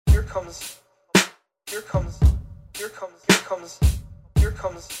comes, here comes, here comes, here comes, here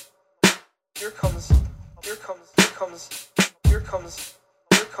comes, here comes, here comes, here comes, here comes,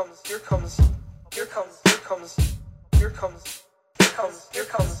 here comes, here comes, here comes, here comes, here comes, here comes, here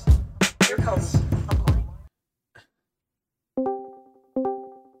comes, here comes.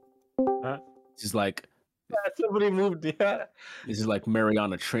 This is like somebody moved. Yeah. this is like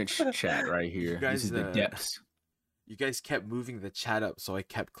Mariana Trench chat right here. guys, This is the depths. You guys kept moving the chat up, so I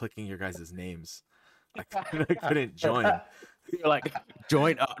kept clicking your guys' names. I couldn't join. You're like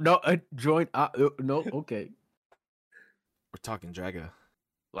join up. No, join up. No, okay. We're talking Draga.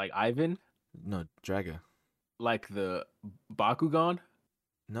 Like Ivan, No, Draga. like the Bakugan.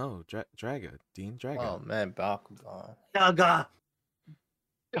 No, Draga. Dean Draga. Oh man, Bakugan. Gaga.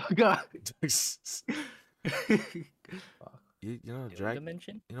 Gaga. you know Yoga Draga.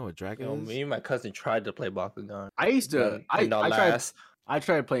 mention? You know what Draga You know, is? me and my cousin tried to play Bakugan. I used to. I I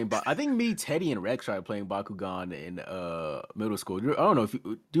tried playing. I think me, Teddy, and Rex tried playing Bakugan in middle school. I don't know if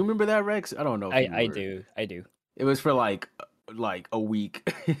do you remember that, Rex? I don't know. If I do. It was for like a week.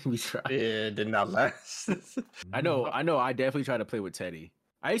 We tried. Yeah, it did not last. I know. I definitely tried to play with Teddy.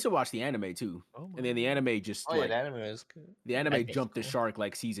 I used to watch the anime too, and then the anime just Oh like yeah, the anime is good. the anime Anime's jumped the cool. shark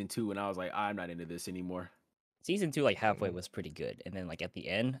like season 2, and I was like, I'm not into this anymore. Season 2, like halfway, was pretty good, and then like at the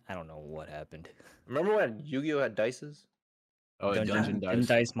end, I don't know what happened. Remember when Yu-Gi-Oh had dices? Oh, Dungeon Dice.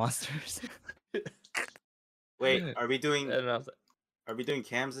 Dice Monsters. Wait, are we doing And I was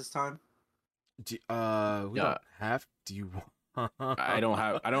cams this time? We Yeah. don't have. Do you? I don't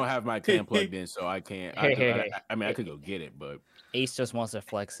have my cam plugged in, so I can't. I mean, I could go get it, but Ace just wants to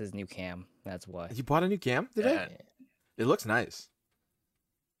flex his new cam. That's why. You bought a new cam today? Yeah. It looks nice.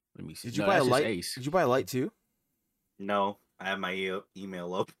 let me see. Did you No, buy a that's just light? Ace. Did you buy a light too? No, I have my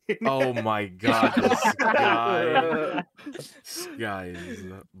email open. Oh my god, this guy. This guy is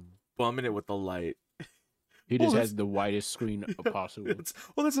bumming it with the light. He just Oh, has the widest screen possible.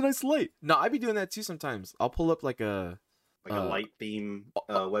 That's a nice light. No, I be doing that too sometimes. I'll pull up like a Like a light theme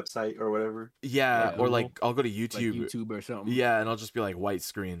website or whatever. yeah, Like or Google? like I'll go to Like YouTube. YouTube or something. Yeah, and I'll just be like white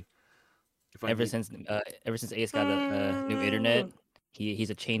screen. If I Ever need- since Ace got the new internet, he's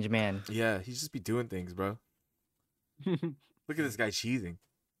a changed man. Yeah, he just be doing things, bro. Look at this guy cheesing.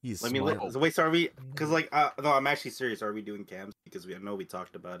 He's Let me smiling. look. So wait, so are we? Because like, no, I'm actually serious. Are we doing cams? Because I know we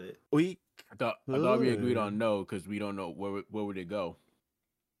talked about it. We I thought we agreed on no because we don't know where would it go.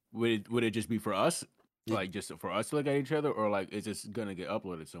 Would it just be for us, Yeah. like just for us to look at each other, or like is this gonna get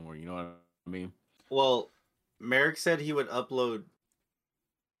uploaded somewhere? You know what I mean? Well, Merrick said he would upload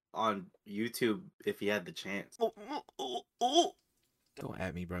on YouTube if he had the chance. don't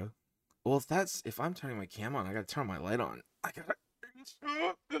at me, bro. Well, if I'm turning my cam on, I gotta turn my light on. I gotta.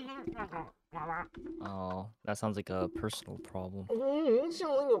 Oh, that sounds like a personal problem.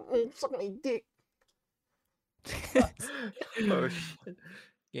 Suck my dick. Oh shit.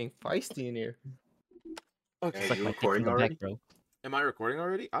 Getting feisty in here. Okay, Suck you my dick recording from the back, already? bro. Am I recording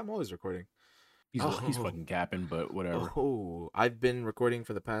already? I'm always recording. He's Oh. fucking capping, but whatever. Oh, I've been recording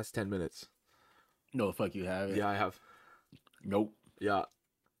for the past 10 minutes. No, the fuck you have. Yeah, I have. Nope. Yeah.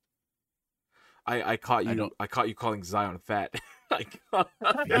 I caught you. don't- I caught you calling Zion fat.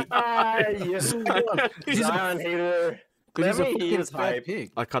 Yes. Zion hater. Because he's a Let me fucking use fat hype.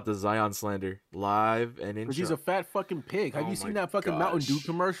 pig. I caught the Zion slander live and in. Because he's a fat fucking pig. Have Oh you seen my that fucking Mountain Dew gosh.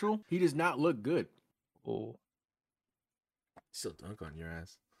 commercial? He does not look good. Oh. Still dunk on your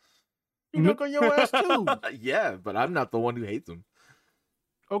ass. You look on your ass too. Yeah, but I'm not the one who hates him.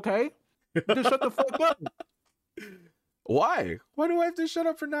 Okay. Just shut the fuck up. Why? Why do I have to shut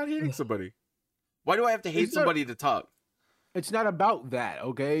up for not hating somebody? Why do I have to hate It's not- somebody to talk? It's not about that,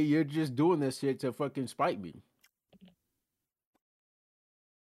 okay? You're just doing this shit to fucking spite me.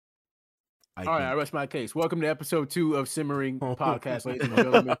 All right, I rest my case. Welcome to episode 2 of Simmering Podcast, ladies and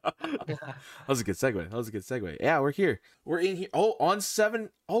gentlemen. That was a good segue. Yeah, we're here. We're in here. Oh, on 7.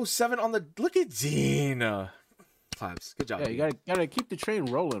 Oh, 7 on the. Look at Dean. Claps. Good job. Yeah, you Dean. gotta keep the train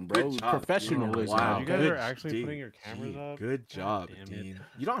rolling, bro. Good job, Professionalism. Dean. Wow. You guys Good are actually Dean. putting your cameras up. Good job, God damn Dean. it.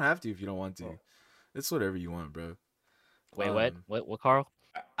 You don't have to if you don't want to. It's whatever you want, bro. Wait, Um, what, Carl?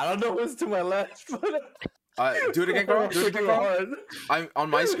 I don't know what's to my left. Do it again, Carl. Do it again, Carl. I'm on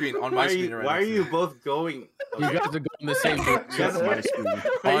my screen. On my screen right Why are next to you me. both going? You guys are going the same direction as my screen.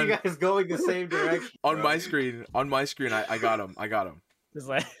 Why are you guys going the same direction? On bro? my screen. On my screen. I got him. It's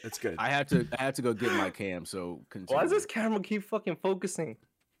like It's good. I had to go get my cam, so continue. Why does this camera keep fucking focusing?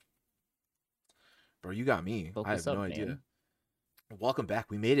 Bro, you got me. I Focus have no up, idea. man. Welcome back.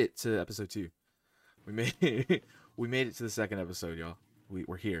 We made it to episode 2. We made it to the second episode, y'all.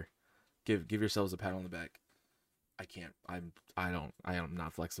 We're here. Give yourselves a pat on the back. I can't. I am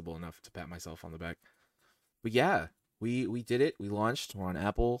not flexible enough to pat myself on the back. But yeah, we did it. We launched. We're on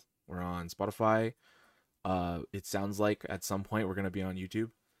Apple. We're on Spotify. It sounds like at some point we're gonna be on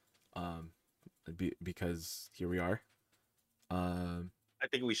YouTube. Because here we are. I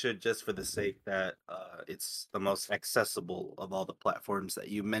think we should, just for the sake that it's the most accessible of all the platforms that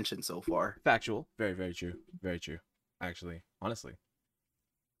you mentioned so far. Factual. Very, very true. Very true. Actually, honestly,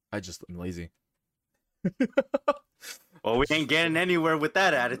 I just am lazy. Well, we ain't getting anywhere with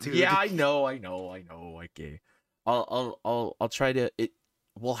that attitude. Yeah, I know. Okay, I'll try to.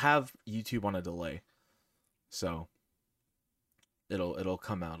 We'll have YouTube on a delay, so it'll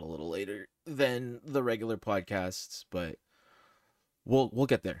come out a little later than the regular podcasts, but we'll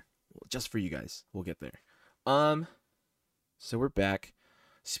get there. Just for you guys, we'll get there. So we're back.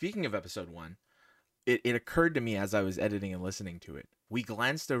 Speaking of episode 1, it occurred to me as I was editing and listening to it. We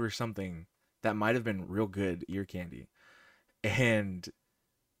glanced over something that might have been real good ear candy. And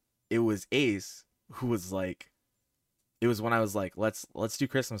it was Ace who was like, it was when I was like, let's do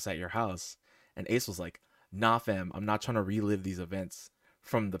Christmas at your house. And Ace was like, nah fam, I'm not trying to relive these events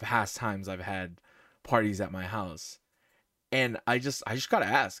from the past times I've had parties at my house. And I just gotta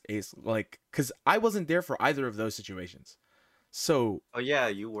ask Ace, like, cause I wasn't there for either of those situations. So Oh yeah,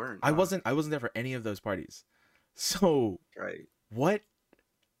 you weren't. I wasn't there for any of those parties. So Right. what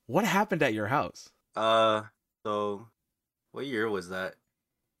happened at your house? So what year was that?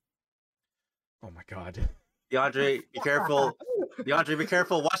 Oh my god. DeAndre, be careful. DeAndre, be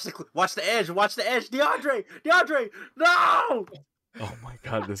careful. Watch the edge. Watch the edge. DeAndre, no! Oh my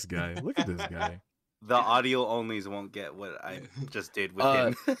god, this guy. Look at this guy. The audio onlys won't get what I just did with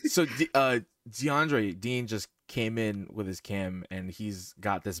him. So Dean just came in with his cam and he's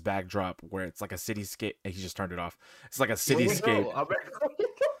got this backdrop where it's like a cityscape. He just turned it off. It's like a cityscape.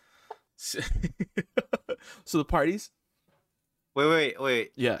 So the parties?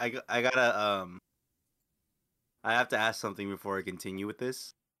 Wait. Yeah. I gotta I have to ask something before I continue with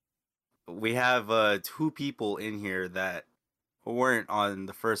this. We have 2 people in here that weren't on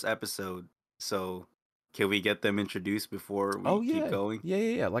the first episode, so can we get them introduced before we keep going?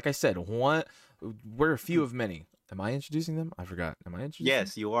 Yeah. Like I said, we're a few of many. Am I introducing them? I forgot. Am I introducing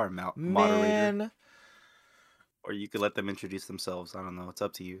Yes, you are moderator. Man. Or you could let them introduce themselves. I don't know. It's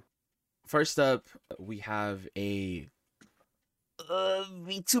up to you. First up, we have a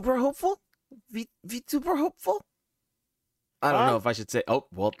VTuber hopeful? VTuber hopeful? I don't know if I should say. Oh,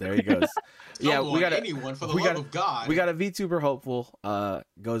 well, there he goes. Yeah, we got anyone for the love of God. We got a VTuber hopeful.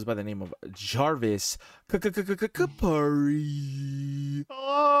 Goes by the name of Jarvis Kapari.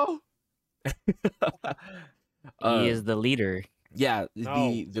 Oh, He is the leader. Yeah,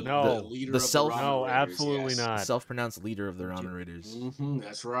 leader the of self the Ramen no, Raiders, absolutely yes. not. self-pronounced leader of the Ramen Raiders.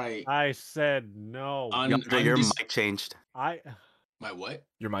 That's right. I said no. DeAndre, your mic changed. I My what?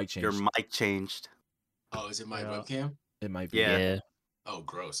 Your mic changed. Your mic changed. Oh, is it my Yeah. webcam? It might be. Yeah. Oh,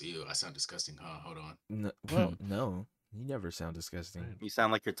 gross. Ew, I sound disgusting. Huh? Hold on. Well, no, you never sound disgusting. You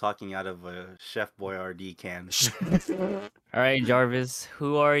sound like you're talking out of a Chef Boyardee can. All right, Jarvis.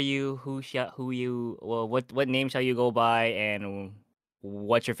 Who are you? Well, what name shall you go by? And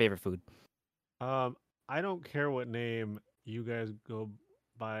what's your favorite food? I don't care what name you guys go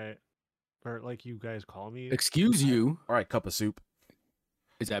by, or like you guys call me. Excuse you. All right, cup of soup.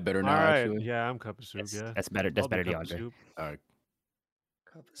 Is that better All now? right, Actually, yeah, I'm cup of soup. Yeah, That's better. That's I'll be better, Cup of DeAndre. Soup. all right.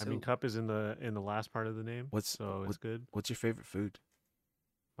 I mean, cup is in the last part of the name, What's- so it's good. What's your favorite food?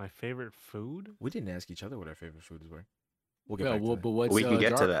 My favorite food? We didn't ask each other what our favorite foods were. We'll get Yeah, back well, to but that. what's We can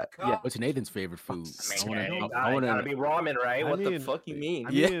get to that. Yeah, what's Nathan's favorite food? I mean, I wanna gotta be ramen, right? I What the mean- fuck you mean?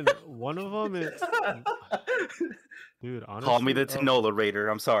 I Yeah. mean, one of them is, dude. Honestly, Call me the Tinola Raider.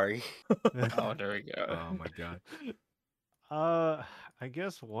 I'm sorry. Oh, there we go. Oh my god. I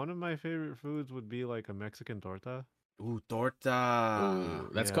guess one of my favorite foods would be like a Mexican torta. Ooh, torta. Oh,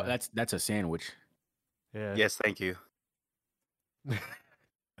 that's yeah. that's a sandwich. Yeah. Yes, thank you. That's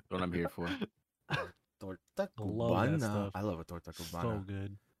what I'm here for. Torta Love that cubana. stuff. I love a torta cubana. So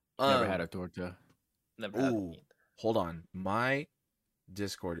good. Never had a torta. Never had Ooh, hold on. My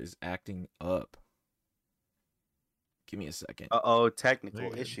Discord is acting up. Give me a second. Technical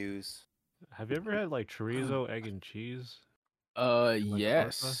Man. issues. Have you ever had like chorizo, egg, and cheese?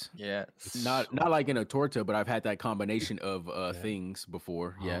 Yes. Yeah. Not like in a torta, but I've had that combination of Yeah. things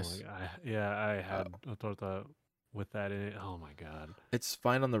before. Oh Yes. my God. I had a torta with that in it. Oh my god. It's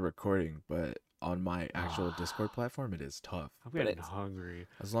fine on the recording, but on my actual Discord platform, it is tough. I'm But getting it's- hungry.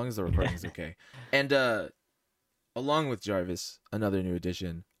 as long as the recording is okay. And along with Jarvis, another new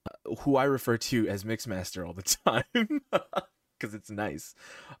addition, who I refer to as Mixmaster all the time because it's nice.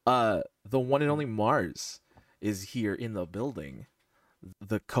 The one and only Mars is here in the building.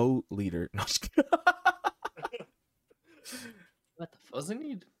 The co-leader. No, just kidding. What the fuck? Wasn't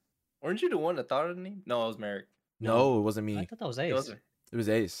he? Weren't you the one that thought of the name? No, it was Merrick. No, it wasn't I me. thought that was It Ace. wasn't. It was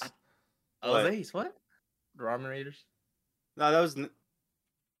Ace. Oh, it was What? Ace. What? The Ramen Raiders. No,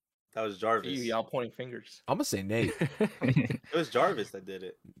 that was Jarvis. Y'all pointing fingers. I'm gonna say Nate. It was Jarvis that did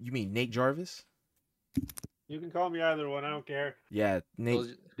it. You mean Nate Jarvis? You can call me either one. I don't care. Yeah, Nate. What was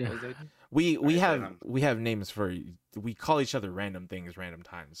it? We Alright, have then, names for, we call each other random things random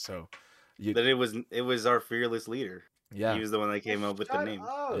times. So But it was our fearless leader. yeah, He was the one that came up with the name.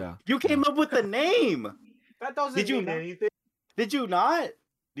 yeah. You came up with the name. That doesn't Did you mean not? anything. Did you not?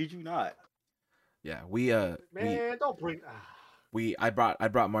 Did you not? Yeah, we Man, don't bring. I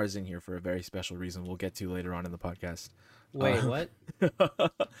brought Mars in here for a very special reason we'll get to later on in the podcast. Wait, what?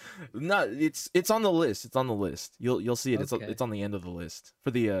 No, it's on the list. It's on the list. You'll see it. Okay. It's on the end of the list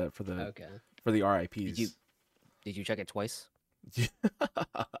for the Okay. for the RIPs. Did you check it twice?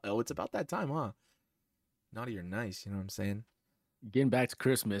 Oh, it's about that time, huh? Naughty or nice, you know what I'm saying? Getting back to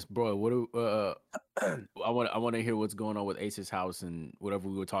Christmas, bro. What do I want to hear what's going on with Ace's house and whatever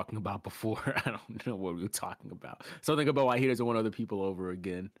we were talking about before. I don't know what we were talking about. Something about why he doesn't want other people over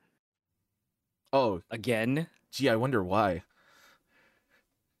again. Oh, Again? gee, I wonder why.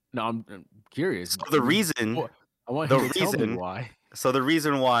 No, I'm curious. So the reason, I want the him to tell me reason- why. so the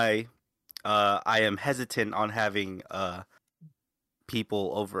reason why I am hesitant on having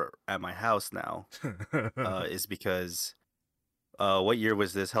people over at my house now is because what year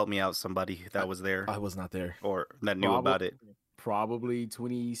was this? Help me out, somebody that was there I was not there. or that knew about it. Probably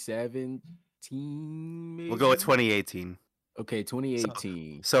 2017. Maybe? We'll go with 2018. Okay,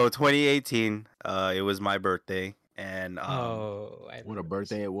 2018. So 2018, it was my birthday, and Oh, I What a remember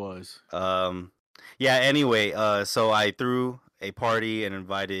birthday it was. yeah. Anyway, so I threw a party and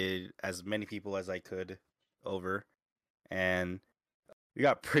invited as many people as I could over, and we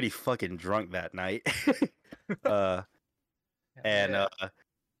got pretty fucking drunk that night. this. And Yeah.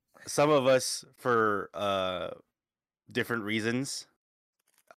 some of us for different reasons.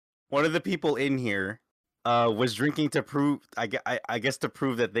 One of the people in here was drinking to prove, I guess to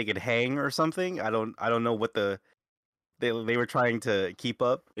prove that they could hang or something. I don't know what they were trying to keep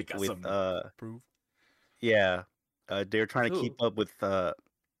up It got with. something proof. Yeah, they were trying to Who? keep up with.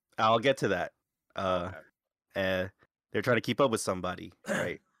 I'll get to that. They're trying to keep up with somebody,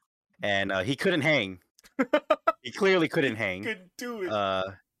 right? And he couldn't hang. He clearly couldn't hang. Couldn't do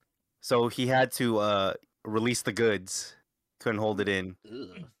it. So he had to release the goods. Couldn't hold it in,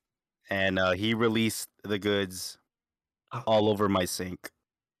 and he released the goods all over my sink.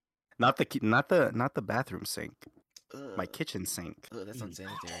 Not the bathroom sink. My kitchen sink. That's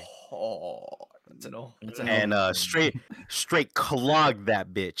unsanitary. Oh, that's an no. And straight clogged that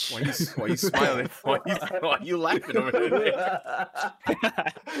bitch. Why you smiling? Why you laughing over there?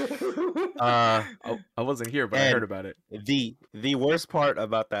 I wasn't here, but I heard and- about it. The worst part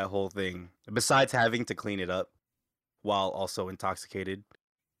about that whole thing, besides having to clean it up while also intoxicated,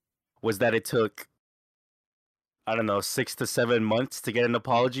 was that it took, I don't know, 6 to 7 months to get an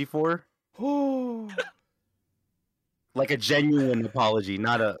apology for. Like a genuine apology,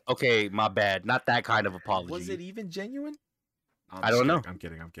 not a okay, my bad, not that kind of apology. Was it even genuine? I don't know. I'm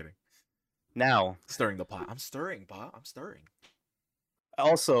kidding. Now, Stirring the pot. I'm stirring, pot. I'm stirring.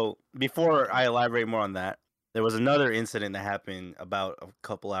 also, before I elaborate more on that, there was another incident that happened about a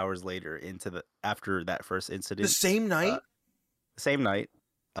couple hours later after that first incident. The same night? Same night,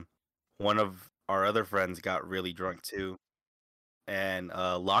 one of our other friends got really drunk too, and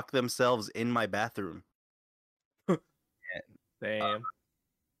locked themselves in my bathroom. Damn.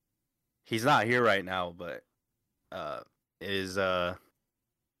 He's not here right now, but it is our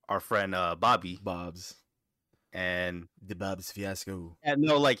friend Bobby, Bob's. and The Bob's fiasco.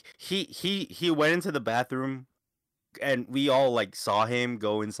 no, like he went into the bathroom, and we all like saw him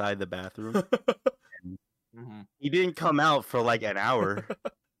go inside the bathroom. Mm-hmm. He didn't come out for like an hour.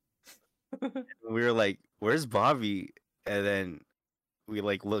 We were like, "Where's Bobby?" And then we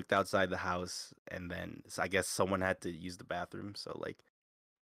like looked outside the house, and then I guess someone had to use the bathroom. So like,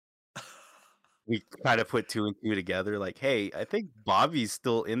 we kind of put 2 and 2 together. Like, hey, I think Bobby's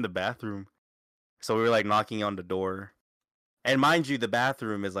still in the bathroom. So we were like knocking on the door, and mind you, the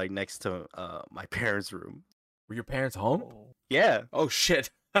bathroom is like next to my parents' room. Were your parents home? Yeah, Oh shit.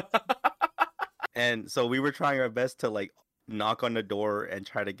 and so we were trying our best to like knock on the door and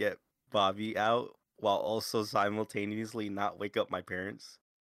try to get Bobby out while also simultaneously not wake up my parents.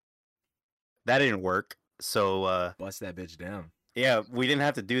 That didn't work. So Bust that bitch down. yeah, we didn't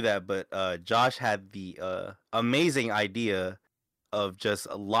have to do that, but Josh had the amazing idea of just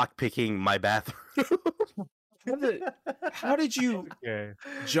lock picking my bathroom. How did you, Okay.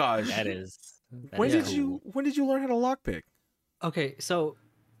 Josh? That is. When is when did you learn how to lockpick? Okay, so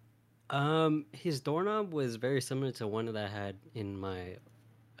his doorknob was very similar to one that I had in my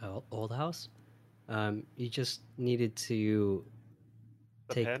old house. You just needed to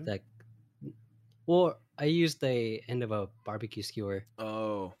The take pen? that. Well, I used the end of a barbecue skewer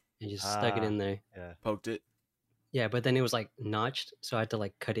Oh, and just stuck it in there. Yeah. poked it. Yeah, but then it was like notched, so I had to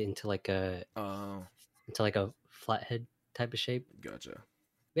like cut it into like a Oh, flathead type of shape. gotcha.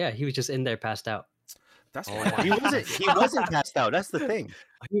 Yeah, he was just in there passed out. That's Oh wild. my He wasn't passed out. That's the thing.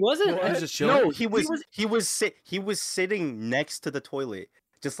 He wasn't. He was just chilling. No, he was sitting next to the toilet,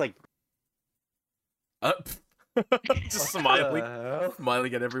 just like Just What smiling, the hell?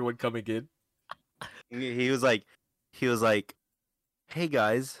 smiling at everyone coming in. he was like, "Hey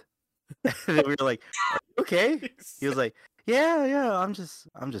guys," and then we were like, "Are you okay?" He was like, "Yeah,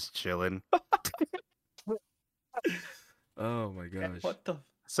 I'm just chilling." Oh my gosh. What the?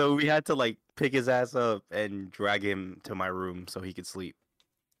 So we had to like pick his ass up and drag him to my room so he could sleep.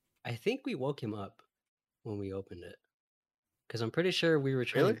 I think we woke him up when we opened it, because I'm pretty sure we were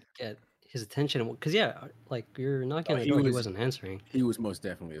trying Really? to get his attention. Because like you're knocking on the he door, he was- wasn't answering. He was most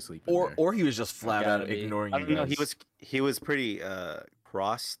definitely asleep. In there. Or he was just flat Gotta out be. ignoring I you don't know. guys. He was pretty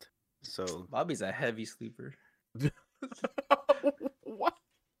crossed. So Bobby's a heavy sleeper. What?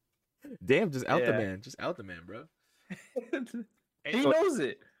 Damn, just out the Yeah. man. Just out the man, bro. He knows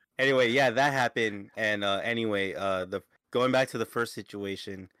it. anyway, yeah, that happened. And anyway, the going back to the first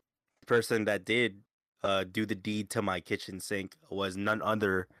situation, the person that did do the deed to my kitchen sink was none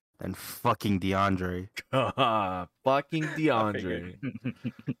other than fucking DeAndre. Fucking I DeAndre.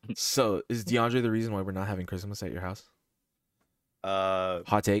 figured. So, is DeAndre the reason why we're not having Christmas at your house?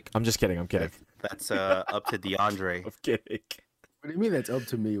 Hot take. I'm just kidding. I'm kidding. That's up to DeAndre. I'm kidding. What do you mean that's up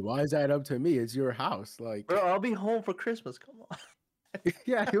to me? Why is that up to me? It's your house. Like, Bro, I'll be home for Christmas. Come on.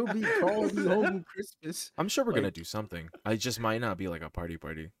 yeah, he'll be calling me home on Christmas. I'm sure we're gonna Like- do something. I just might not be like a party.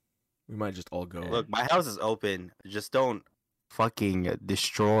 We might just all go. Look, my house is open. Just don't fucking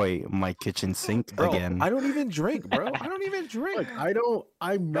destroy my kitchen sink bro, again. I don't even drink, bro. I don't even drink. Like,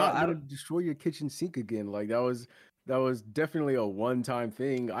 I'm Bro, not I gonna destroy your kitchen sink again. Like that was definitely a one-time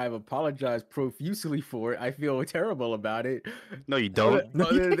thing. I've apologized profusely for it. I feel terrible about it. No, you don't.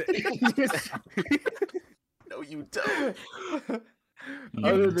 Other than, No, you don't.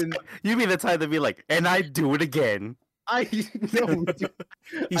 other than You mean the time to be like, and I do it again. I no, dude,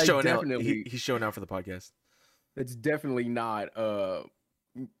 He's I showing out. definitely- He's showing out for the podcast. it's definitely not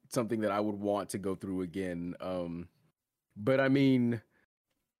something that I would want to go through again. But I mean,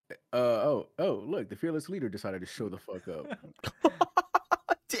 oh look, the fearless leader decided to show the fuck up.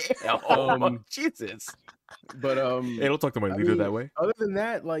 Damn. Jesus. But Hey, don't talk to my I leader that mean, way. Other than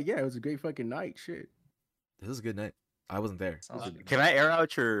that, like, yeah, it was a great fucking night. Shit. This was a good night. I wasn't there. Sounds good. Can I air out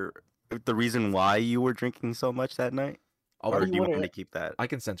the reason why you were drinking so much that night? I'll, Or do do you you want wanna- me to keep that? I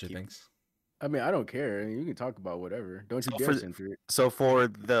can censor Keep- things. I mean, I don't care. I mean, you can talk about whatever. Don't you So dare for- censor it. So for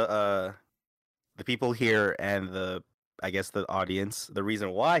the people here and I guess the audience, the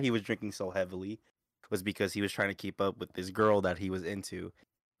reason why he was drinking so heavily was because he was trying to keep up with this girl that he was into,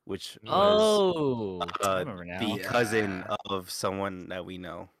 which was Oh, I uh, remember now. the cousin of someone that we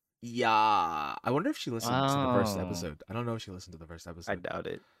know. Yeah. I wonder if she listened to the first Oh. episode. I don't know if she listened to the first episode. I doubt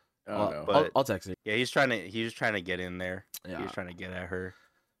it. I don't know. but- I'll text her. Yeah, he was trying to get in there. He Yeah. was trying to get at her.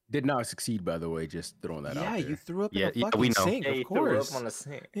 Did not succeed, by the way. Just throwing that out Yeah, there. you threw up Yeah, in a yeah, fucking we know. sink, Yeah, of you threw it course. up on the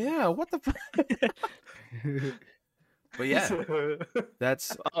sink. Yeah, what the fuck? But yeah,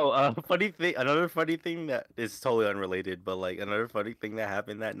 that's Another funny thing that is totally unrelated, but like another funny thing that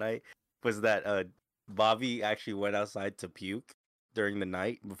happened that night was that Bobby actually went outside to puke during the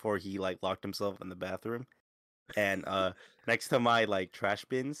night before he like locked himself in the bathroom. And next to my like trash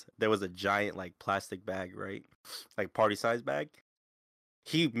bins, there was a giant like plastic bag, right? Like party size bag.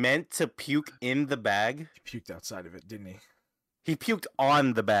 He meant to puke in the bag. he puked outside of it, didn't he? He puked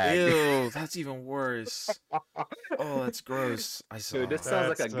on the bag. Ew, that's even worse. Oh, that's gross. I saw. Dude, this sounds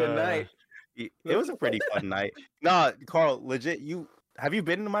like a That's, good night. It was a pretty fun night. Nah, Carl, legit, have you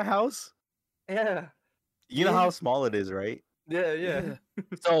been to my house? Yeah. You know how small it is, right? Yeah.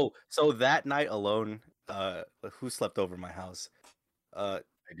 So that night alone, who slept over my house? I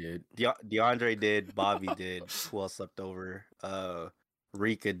did. DeAndre did, Bobby did. Who else slept over?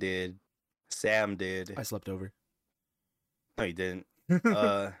 Rika did, Sam did. I slept over. No, he didn't.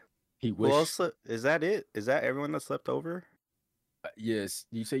 He Who wished. else? Is that it? Is that everyone that slept over? Yes.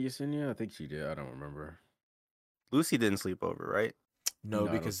 You say Yesenia? I think she did. I don't remember. Lucy didn't sleep over, right? No, I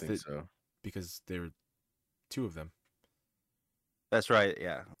don't because think so. because there were two of them. That's right.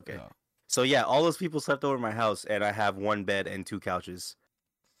 Yeah. Okay. Yeah. So yeah, all those people slept over my house, and I have one bed and 2 couches.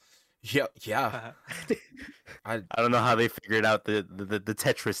 Yeah. I don't know how they figured out the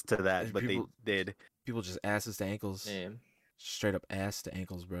Tetris to that, but People- they did. People just asses to ankles, Man. straight up ass to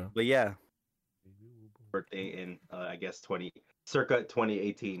ankles, bro. But yeah, birthday in I guess circa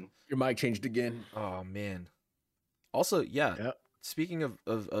 2018. Your mic changed again. Oh man. Also, yeah. Yep. Speaking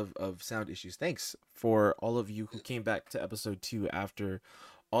of sound issues, thanks for all of you who came back to episode 2 after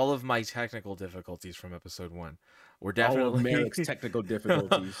all of my technical difficulties from episode 1. We're All of definitely Merrick's technical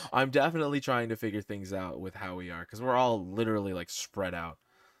difficulties. I'm definitely trying to figure things out with how we are, because we're all literally like spread out.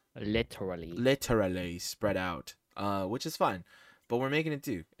 Literally spread out. Which is fine. But we're making it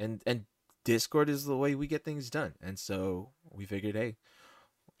do. And Discord is the way we get things done. And so we figured, hey,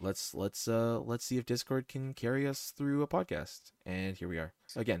 let's see if Discord can carry us through a podcast. And here we are.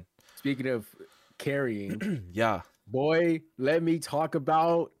 Again. Speaking of carrying, Yeah. boy, let me talk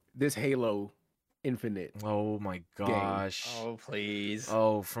about this Halo Infinite. Oh my gosh. Oh please.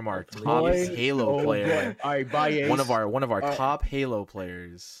 Oh, from our top Boy, Halo oh, player. boy. All right, bye, Ace. One of our Uh, top Halo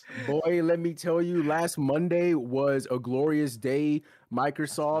players. Boy, let me tell you, last Monday was a glorious day.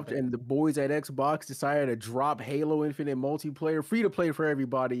 Microsoft and the boys at Xbox decided to drop Halo Infinite multiplayer, free to play for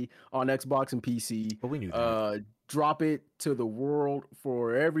everybody on Xbox and PC. But we knew that. Drop it to the world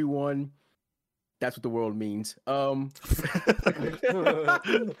for everyone. That's what the world means.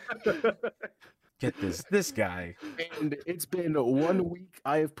 Get this guy. And it's been 1 week.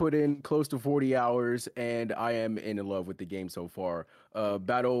 I have put in close to 40 hours, and I am in love with the game so far.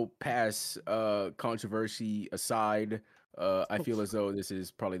 Battle Pass controversy aside, I feel as though this is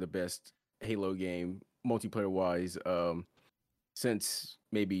probably the best Halo game, multiplayer-wise, since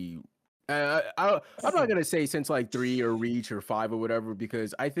maybe... I'm not going to say since like 3 or Reach or 5 or whatever,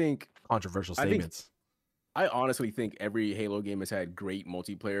 because I think... Controversial statements. I honestly think every Halo game has had great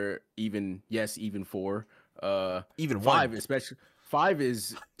multiplayer, even 4. Even 5 1. especially. 5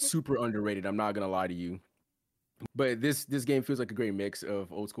 is super underrated, I'm not gonna lie to you. But this game feels like a great mix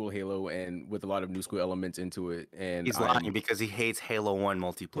of old school Halo and with a lot of new school elements into it. And He's lying because he hates Halo 1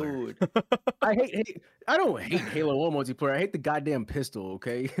 multiplayer. Dude. I don't hate Halo 1 multiplayer. I hate the goddamn pistol,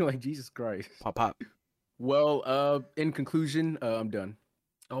 okay? Like Jesus Christ. Pop. Well, in conclusion, I'm done.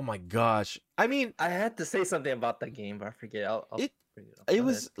 Oh my gosh. I mean, I had to say something about that game, but I forget. I'll it bring it up. Go it ahead.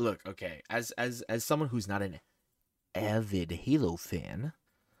 was look, okay. As someone who's not an avid Halo fan,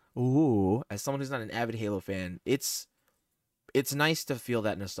 as someone who's not an avid Halo fan, it's nice to feel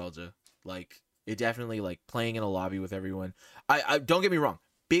that nostalgia. Like it definitely like playing in a lobby with everyone. I don't get me wrong.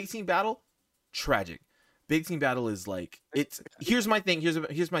 Big team battle, tragic. Big team battle is like here's my thing.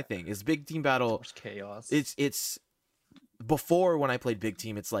 Here's my thing. Is big team battle There's chaos. it's before when I played big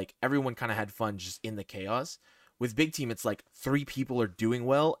team, it's like everyone kind of had fun just in the chaos. With big team, it's like 3 people are doing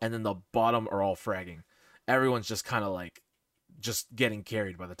well and then the bottom are all fragging. Everyone's just kind of like just getting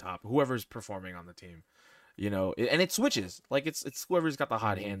carried by the top, whoever's performing on the team, you know. And it switches, like it's whoever's got the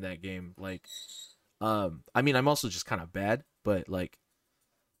hot hand that game. Like I mean, I'm also just kind of bad, but like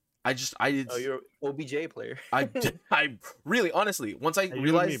I Oh, you're an OBJ player. I really honestly, once I Hey, you and me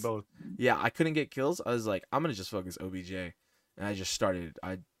realized both. yeah, I couldn't get kills, I was like, I'm gonna just focus OBJ. And I just started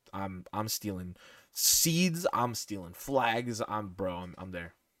I'm stealing seeds, I'm stealing flags, I'm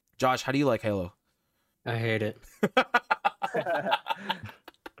there. Josh, how do you like Halo? I hate it.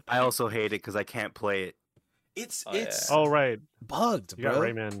 I also hate it because I can't play it. It's Oh, yeah. Oh right, bugged, you got bro.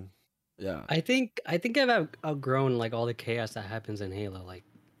 Rayman. Yeah. I think I've outgrown like all the chaos that happens in Halo. Like,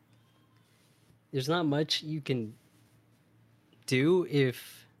 there's not much you can do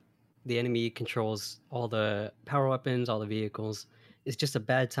if the enemy controls all the power weapons, all the vehicles. It's just a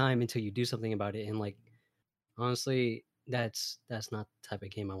bad time until you do something about it. And like, honestly, that's not the type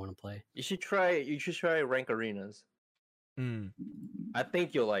of game I want to play. You should try rank arenas. Mm. I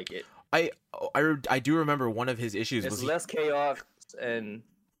think you'll like it. I do remember one of his issues It's was less chaos and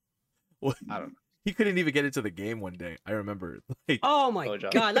I don't know. he couldn't even get into the game one day. I remember. Like, Oh my Oh,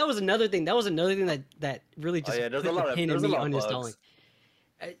 Josh. god, that was another thing. That was another thing that really just yeah, there's put a the lot of- pain in there's a me lot of uninstalling.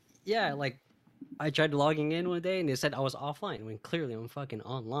 bugs. Yeah, like I tried logging in one day and it said I was offline when clearly I'm fucking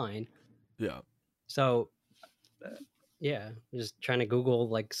online. yeah. So yeah, just trying to Google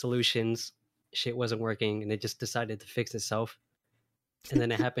like solutions. Shit wasn't working, and it just decided to fix itself. And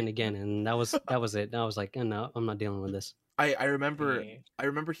then it happened again, and that was it. And I was like, oh, no, I'm not dealing with this. I remember Yeah. I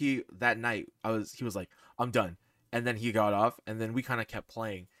remember he that night he was like, I'm done. And then he got off and then we kind of kept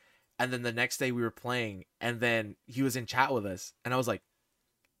playing. And then the next day we were playing and then he was in chat with us and I was like,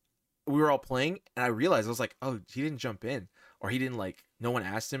 we were all playing and I realized I was like, oh, he didn't jump in or he didn't like, no one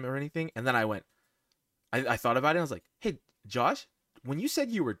asked him or anything. And then I thought about it. And I was like, hey, Josh, when you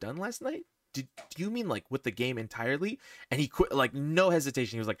said you were done last night, do you mean like with the game entirely? And he quit, like no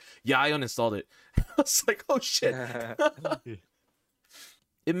hesitation. He was like, "Yeah, I uninstalled it." I was like, "Oh shit."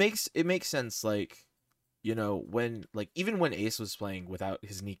 It makes sense, like, you know, when like even when Ace was playing without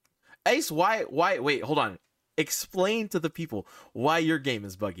his knee. Ace, why wait, hold on. Explain to the people why your game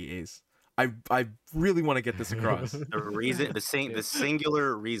is buggy, Ace. I really want to get this across. The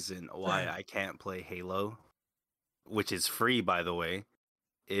singular reason why I can't play Halo, which is free by the way,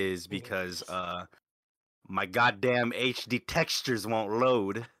 is because my goddamn HD textures won't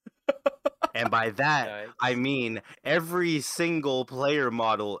load. And by that, I mean every single player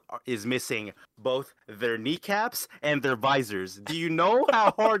model is missing both their kneecaps and their visors. Do you know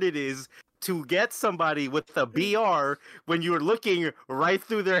how hard it is to get somebody with a BR when you're looking right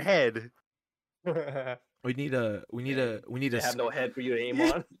through their head? We need a They have no head for you to aim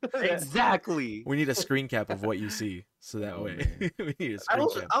on. Exactly. we need a screen cap of what you see, so that Oh, way man. we need a screen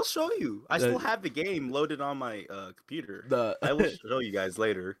cap. I'll show you. I still have the game loaded on my computer. I will show you guys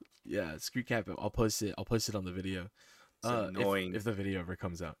later. Yeah, screen cap. I'll post it on the video. It's annoying. If the video ever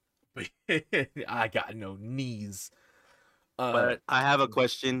comes out. I got no knees. But I have a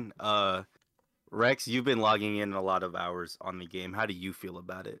question. Rex, you've been logging in a lot of hours on the game. How do you feel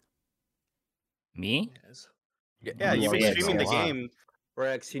about it? Me? Yes. Yeah, you've been Yeah, streaming the it's a lot. game.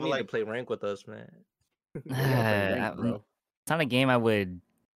 Rex, you Well, need to like- play rank with us, man. It's not a game I would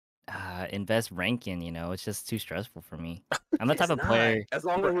invest rank in. You know, it's just too stressful for me. I'm the type of player. As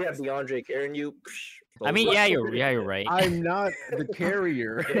long as we have DeAndre carrying you. I mean, yeah, you're right. I'm not the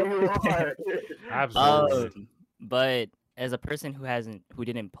carrier. You are. Absolutely. But as a person who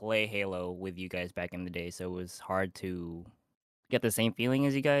didn't play Halo with you guys back in the day, so it was hard to get the same feeling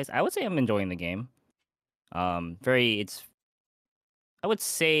as you guys. I would say I'm enjoying the game. I would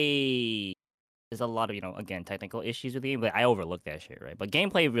say there's a lot of, again, technical issues with the game, but I overlook that shit, right? But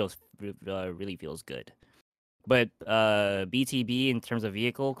gameplay really feels good. But BTB in terms of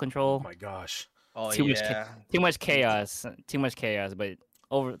vehicle Oh control, my gosh. Oh, too yeah. much chaos, but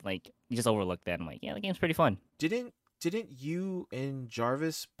you just overlook that. I'm like, yeah, the game's pretty fun. Didn't you and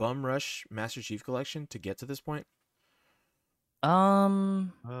Jarvis bum rush Master Chief Collection to get to this point? I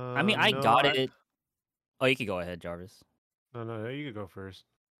mean, I No, got it. Oh, you could go ahead, Jarvis. No, you could go first.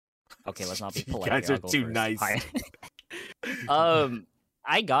 Okay, let's not be You polite. guys here, are I'll go too first. nice. Fine.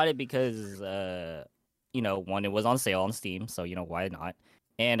 I got it because one, it was on sale on Steam, so why not?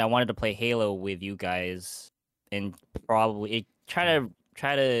 And I wanted to play Halo with you guys and probably try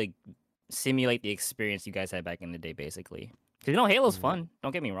to simulate the experience you guys had back in the day, basically. Because Halo's fun.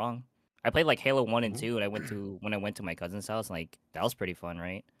 Don't get me wrong. I played like Halo 1 and 2, and when I went to my cousin's house, like that was pretty fun,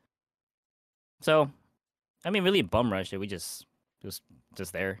 right? So, I mean, really bum rushed it. We just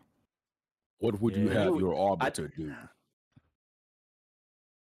there. What would you Yeah. have your arbiter do?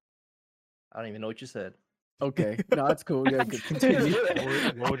 I don't even know what you said. Okay, no, that's cool. Yeah, continue.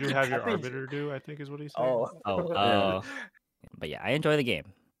 What would you have your I think- arbiter do? I think is what he said. Oh, but yeah, I enjoy the game.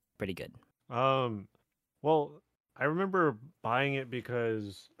 Pretty good. Well, I remember buying it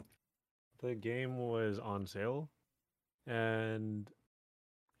because the game was on sale, and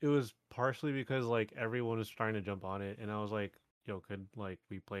it was partially because like everyone was trying to jump on it, and I was like, "Yo, could like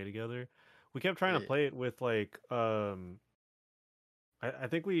we play together?" We kept trying to Yeah. play it with like I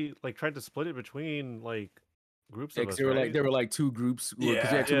think we like tried to split it between like groups of us. There were right? like two groups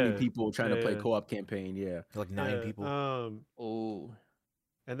because you had too many Yeah, people trying to play yeah. co-op campaign. Yeah. Like 9 Yeah, people. Oh,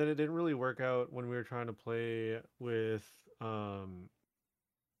 And then it didn't really work out when we were trying to play with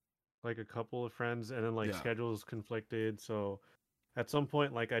like a couple of friends, and then like Yeah. schedules conflicted. So at some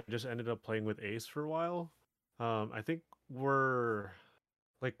point, like I just ended up playing with Ace for a while. I think we're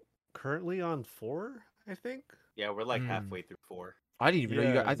like currently on 4, I think. Yeah, we're like Hmm. halfway through 4. I didn't even know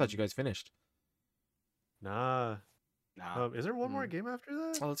you guys. Yeah. I thought you guys finished. Nah. Nah. Is there one more game after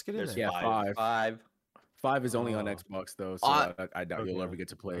that? Oh, let's get in There's there. Yeah, Five. 5. 5 is only on Oh. Xbox though, so I- I doubt you'll Okay. ever get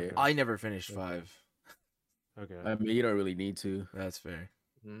to play it. Okay. I never finished Okay. 5. Okay. I mean, you don't really need to. That's fair.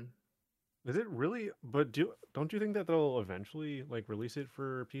 Is it really? But don't you think that they'll eventually like release it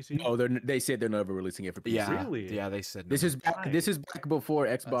for PC? No, they said they're never releasing it for PC. Yeah. Really? Yeah, they said This no. is back. This is back before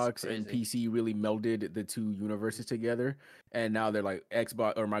Xbox and crazy. PC really melded the two universes together, and now they're like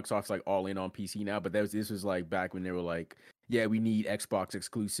Xbox or Microsoft's like all in on PC now. But this was like back when they were like, yeah, we need Xbox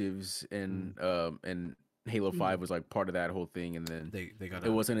exclusives, and Halo 5 was like part of that whole thing. And then They got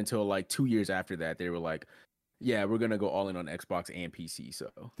it wasn't until like 2 years after that they were like, yeah, we're gonna go all in on Xbox and PC.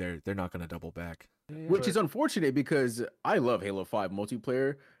 So they're not gonna double back. which is unfortunate because I love Halo 5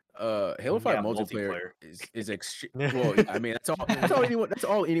 multiplayer. Halo 5 Yeah, multiplayer multiplayer. is extreme. Well, I mean that's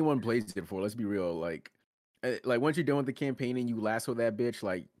all anyone plays it for. Let's be real. Like like once you're done with the campaign and you lasso that bitch,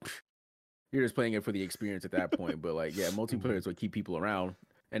 like you're just playing it for the experience at that point. But like, yeah, multiplayer is what keep people around,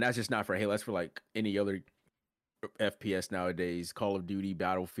 and that's just not for Halo. That's for like any other FPS nowadays. Call of Duty,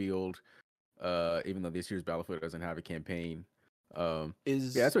 Battlefield. Even though this year's Battlefield doesn't have a campaign, yeah,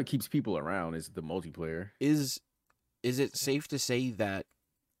 that's what keeps people around is the multiplayer. Is it safe to say that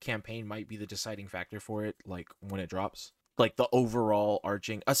campaign might be the deciding factor for it, like when it drops? Like the overall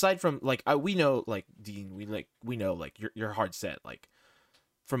arching, aside from like we know, like Dean, we know like you're hard set. Like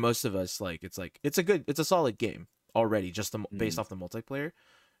for most of us, like it's a solid game already, just based off the multiplayer.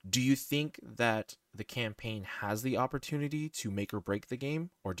 Do you think that the campaign has the opportunity to make or break the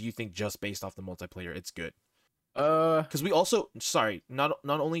game, or do you think just based off the multiplayer it's good? Because we also, sorry, not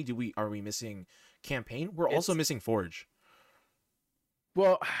only are we missing campaign, we're also missing Forge.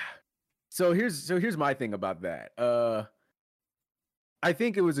 Well, so here's my thing about that. I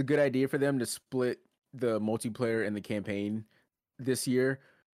think it was a good idea for them to split the multiplayer and the campaign this year,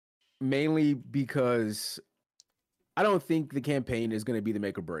 mainly because I don't think the campaign is going to be the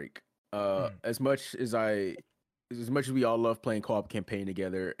make or break. As much as we all love playing co-op campaign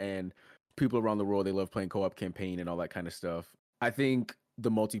together, and people around the world, they love playing co-op campaign and all that kind of stuff. I think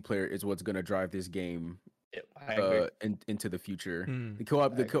the multiplayer is what's going to drive this game into the future. The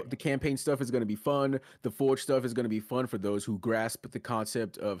co-op, the campaign stuff is going to be fun. The Forge stuff is going to be fun for those who grasp the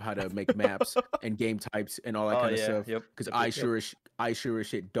concept of how to make maps and game types and all that kind of stuff. Because I sure as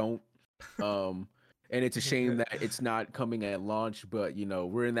shit don't. And it's a shame that it's not coming at launch, but you know,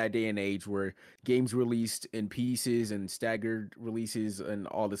 we're in that day and age where games released in pieces and staggered releases and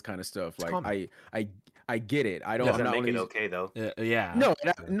all this kind of stuff. Like I get it. I don't. Doesn't I'm not make it only, okay though. Yeah.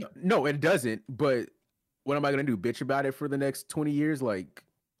 No, it doesn't. But what am I gonna do? Bitch about it for the next 20 years? Like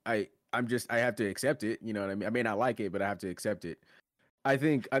I have to accept it. You know what I mean? I may not like it, but I have to accept it. I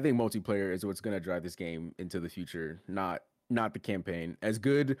think multiplayer is what's gonna drive this game into the future, not the campaign. As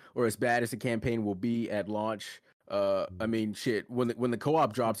good or as bad as the campaign will be at launch, I mean, shit. When the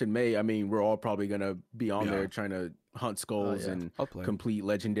co-op drops in May, I mean, we're all probably gonna be on there trying to hunt skulls and complete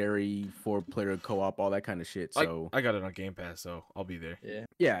legendary 4-player co-op, all that kind of shit. So I got it on Game Pass, so I'll be there.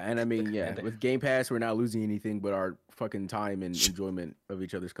 Yeah, and I mean, with Game Pass, we're not losing anything but our fucking time and enjoyment of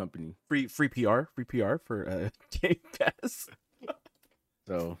each other's company. Free PR for Game Pass.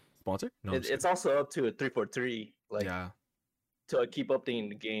 So sponsor? No, it's also up to a 343. Like to keep updating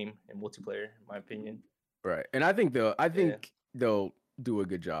the game and multiplayer, in my opinion. Right, and I think they'll do a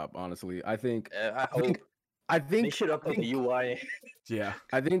good job. Honestly, I think they should update the UI. Yeah,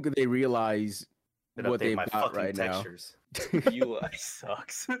 I think they realize what they've got right textures. The UI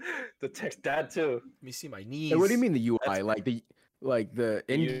sucks. The text that too. Let me see my knees. Hey, what do you mean the UI? Like the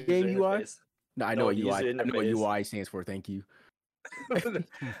in-game UI? No, I know what UI. I know what UI stands for. Thank you.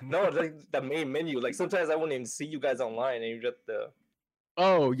 No, like the main menu. Like sometimes I wouldn't even see you guys online, and you just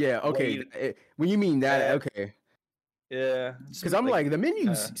Oh yeah, okay. When you mean that, okay. Yeah. Because I'm like the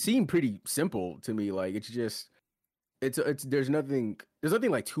menus seem pretty simple to me. Like it's just it's there's nothing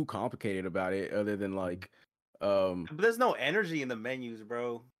like too complicated about it other than like But there's no energy in the menus,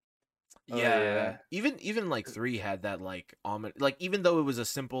 bro. Yeah. Even like 3 had that like like even though it was a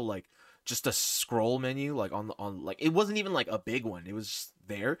simple like just a scroll menu like on like it wasn't even like a big one. It was just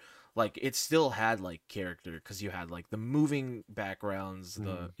there. Like it still had like character because you had like the moving backgrounds,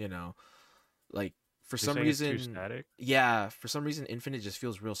 the you know, like for some reason it's too static? Yeah, for some reason Infinite just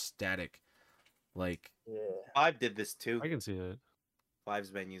feels real static. Like 5 did this too. I can see that.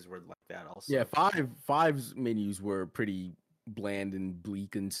 5's menus were like that also. Yeah, 5's menus were pretty bland and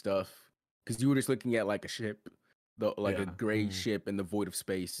bleak and stuff because you were just looking at like a ship, a gray ship in the void of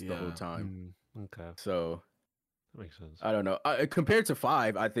space the whole time. Okay, so that makes sense. I don't know. Compared to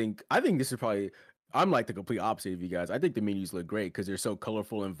 5, I think this is probably. I'm like the complete opposite of you guys. I think the menus look great because they're so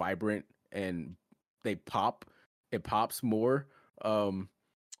colorful and vibrant, and they pop. It pops more.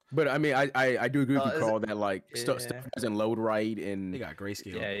 But I mean, I do agree with you, Carl, that like stuff doesn't load right, and they got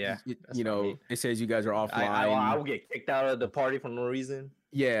grayscale. Yeah. You know, it says you guys are offline. I will get kicked out of the party for no reason.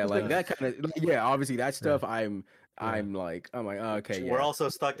 Yeah, like that kind of. Yeah, obviously that stuff. I'm like, okay. We're also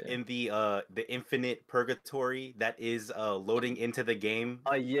stuck in the infinite purgatory that is loading into the game.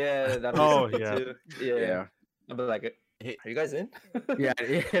 Yeah. Too. Yeah. I'll be like, are you guys in? Yeah.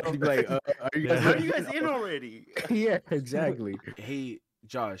 Like, are you guys in already? Yeah, exactly. Hey,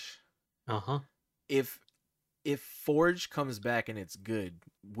 Josh. If Forge comes back and it's good,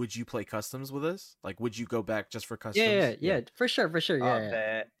 would you play customs with us? Like, would you go back just for customs? Yeah, for sure.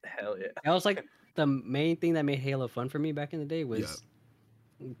 Yeah. Hell yeah. That was like the main thing that made Halo fun for me back in the day was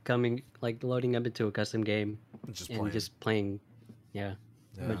coming, like loading up into a custom game just playing. A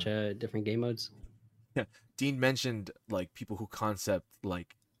bunch of different game modes. Dean mentioned like people who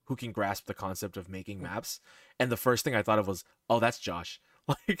who can grasp the concept of making maps, and the first thing I thought of was, oh, that's Josh.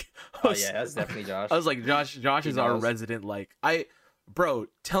 Like, Oh yeah, that's definitely Josh. I was like, Josh He is our knows. resident. Like, bro,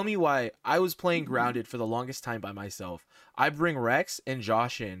 tell me why I was playing Grounded for the longest time by myself. I bring Rex and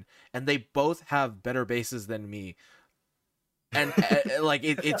Josh in, and they both have better bases than me. And like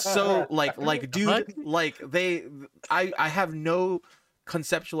it's so like dude, like I have no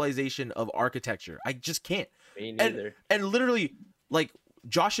conceptualization of architecture. I just can't. Me neither. And literally, like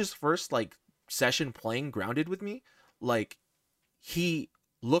Josh's first like session playing Grounded with me, like he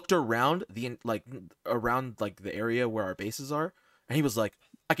looked around around the area where our bases are, and he was like,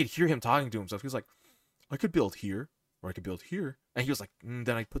 I could hear him talking to himself. He was like, I could build here, or I could build here, and he was like,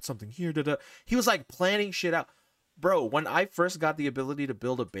 then I put something here. Da, da. He was like planning shit out, bro. When I first got the ability to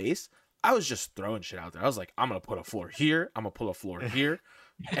build a base, I was just throwing shit out there. I was like, I'm gonna put a floor here. I'm gonna put a floor here.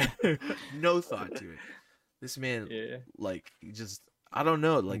 No thought to it. This man, like, just I don't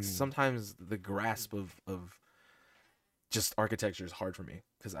know. Like sometimes the grasp of just architecture is hard for me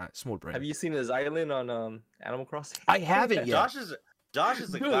because I small brain. Have you seen his island on Animal Crossing? I haven't yet. Josh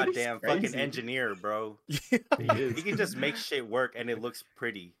is a Dude, he's goddamn fucking crazy. engineer, bro. He is. He can just make shit work and it looks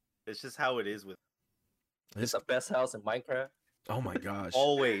pretty. It's just how it is with It's the best house in Minecraft. Oh my gosh.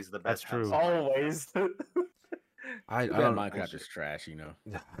 always the best. That's true. house. Always. I That don't Minecraft is trash, you know.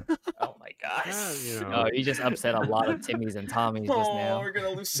 Oh my gosh. Yeah, you know. Oh, you just upset a lot of Timmys and Tommies just now. we're gonna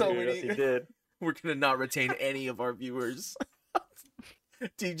lose so Yes, he many. did. We're gonna not retain any of our viewers.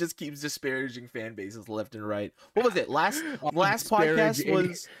 He just keeps disparaging fan bases left and right. What was it? Last podcast disparaging.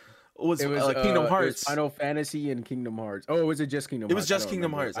 was It was Kingdom it was Hearts. Final Fantasy and Kingdom Hearts. Oh, was it just Kingdom Hearts? It was I just don't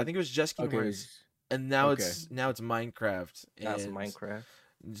Kingdom remember. Hearts. I think it was just Kingdom okay, Hearts. And now okay. it's Minecraft. That's and Minecraft.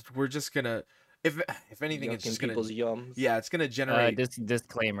 We're just gonna if anything it's Yucking just gonna people's yums. yeah, it's gonna generate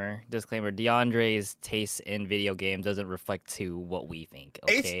Disclaimer. DeAndre's taste in video games doesn't reflect to what we think.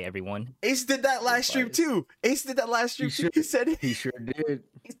 Ace- Okay, everyone. Ace did that last stream Biased. too. Ace did that last stream. He He said He sure did.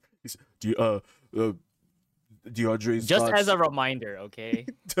 DeAndre's Just thoughts as a reminder, okay?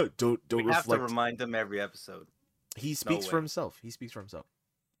 don't We have to reflect. remind them every episode. He speaks for way. himself. He speaks for himself.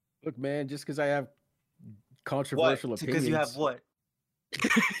 Look, man, just because I have controversial opinions. Because you have what?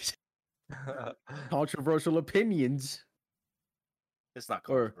 Controversial opinions. It's not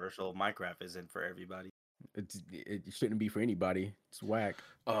Or- controversial. Minecraft isn't for everybody. It shouldn't be for anybody. It's whack.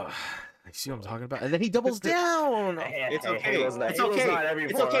 I see what I'm talking about. And then he doubles down. It's Hey, okay. Halo's not- It's Halo's okay. not every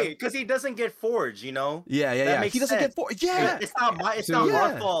It's forum. okay because he doesn't get forged. You know. Yeah. That makes He doesn't sense. get four. Yeah. It's not my. It's So- not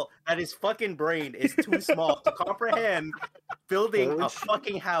our Yeah. fault that his fucking brain is too small to comprehend building a Forge.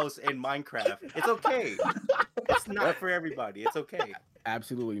 fucking house in Minecraft. It's okay. It's not for everybody. It's okay.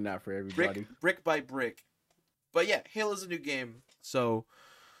 Absolutely not for everybody. brick by brick. But yeah, Halo's a new game, so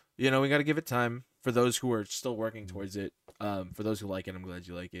we got to give it time. For those who are still working towards it, for those who like it, I'm glad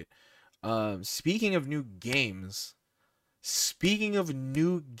you like it. Speaking of new games,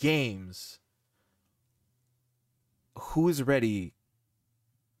 who is ready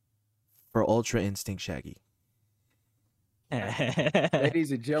for Ultra Instinct Shaggy?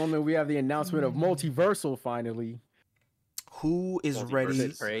 Ladies and gentlemen, we have the announcement of MultiVersus finally. Who is ready? Multiverse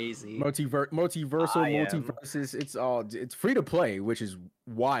is crazy. Multiversal, I am. MultiVersus. It's free to play, which is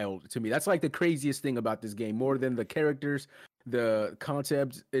wild to me. That's like the craziest thing about this game, more than the characters, the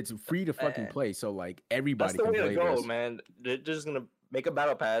concept. It's free to fucking Man. play, so like That's everybody the can way to play go, this. man. They're just gonna make a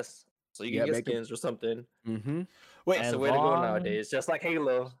battle pass so you Yeah, can get make a- skins or something. Mm-hmm. Wait, That's As the way to go long- nowadays. Just like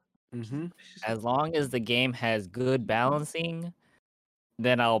Halo. Mm-hmm. As long as the game has good balancing,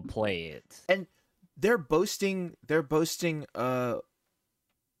 then I'll play it. they're boasting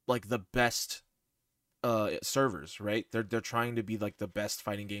like the best servers, right? They're trying to be like the best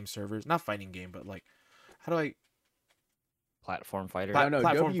fighting game servers. Not fighting game, but like how do I Platform fighter. Pla- No,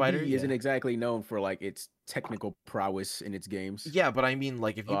 platform WB fighter, isn't yeah. exactly known for like its technical prowess in its games. Yeah, but I mean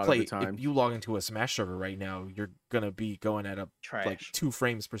like if A you lot of play the time. if you log into a Smash server right now, you're going to be going at Trash. like 2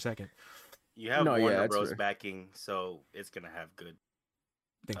 frames per second. You have No, yeah, Warner that's Bros fair. backing, so it's gonna have good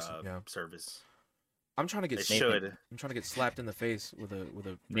Thanks. Yeah. service. I'm trying to get It slapped- should. I'm trying to get slapped in the face with a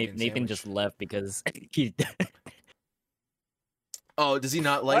Nathan freaking sandwich. just left because he. Oh, does he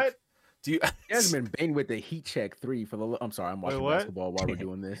not like What? do you He has been banned with the Heat Check 3 for the. I'm sorry, I'm watching what? basketball while we're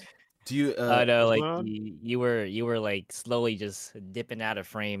doing this. do you I know, like Well- you were like slowly just dipping out of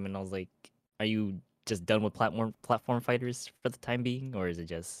frame, and I was like, "Are you just done with platform fighters for the time being, or is it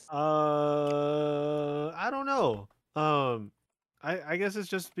just?" I don't know. I guess it's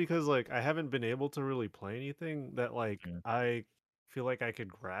just because like I haven't been able to really play anything that like Mm. I feel like I could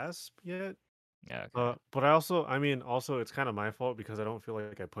grasp yet. Yeah. Okay. But I mean, also it's kind of my fault because I don't feel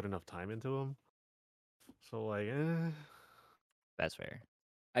like I put enough time into them. So like, That's fair.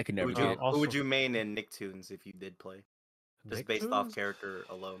 I could Who never would Uh, you get. also- who would you main in Nicktoons if you did play? Just based off Nicktoons? character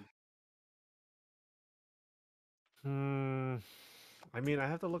alone. I mean, I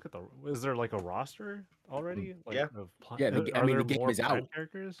have to look at the. Is there like a roster already? Like, Yeah. of Yeah, I are mean, there the game more is out. planned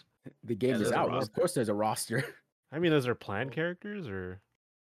characters? The game Yeah, is there's a out. roster. Of course, there's a roster. I mean, is there planned characters or?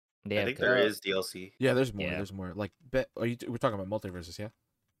 They I have think to- there is DLC. Yeah, there's more. Yeah. There's more. Like, we're talking about MultiVersus, yeah?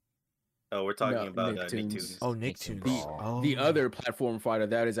 Oh, we're talking No, about Nicktoons. Nicktoons. Oh, Nicktoons. Nicktoons. The Oh. other platform fighter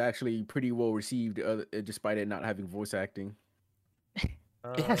that is actually pretty well received, despite it not having voice acting.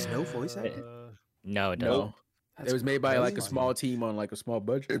 It has no voice acting? No, it No, doesn't. it was made by like a crazy. small team on like a small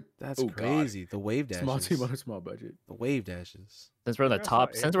budget. That's Oh, God. crazy. The wave dashes. Small team on a small budget. The wave dashes. Since we're on the I saw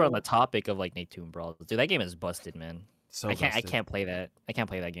since we're on the April. topic of like Nicktoon Brawl, dude, that game is busted, man. So I can't busted. play that. I can't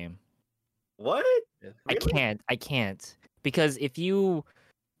play that game. What? I Really? can't because if you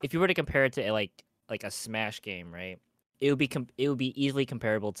were to compare it to like a Smash game, right? It would be easily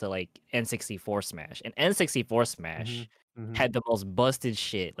comparable to like N64 Smash. And N64 Smash Mhm. had the most busted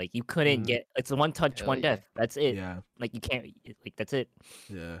shit. Like you couldn't Mhm. get it's a one touch, Hell one yeah. death. That's it. Yeah. Like you can't like that's it.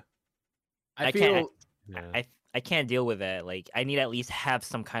 Yeah. I can't- feel Yeah. I can't deal with that. Like I need at least have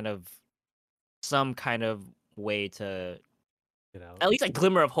some kind of way to Get out. at least a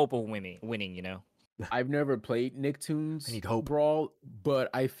glimmer of hope of winning, you know. I've never played Nicktoons I need hope. Brawl, but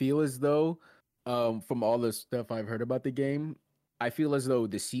I feel as though, from all the stuff I've heard about the game, I feel as though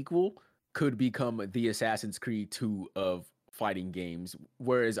the sequel could become the Assassin's Creed 2 of fighting games.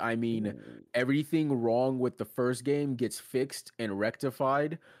 Whereas, I mean, everything wrong with the first game gets fixed and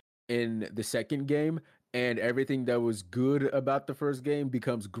rectified in the second game, and everything that was good about the first game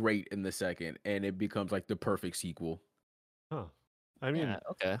becomes great in the second, and it becomes like the perfect sequel. Huh. I mean, Yeah,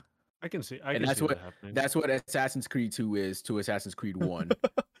 okay. I can see. And can that's see what- that happening. That's what Assassin's Creed 2 is to Assassin's Creed 1.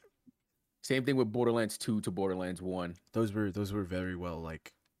 Same thing with Borderlands 2 to Borderlands 1. Those were very well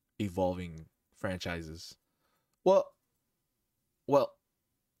like evolving franchises. Well,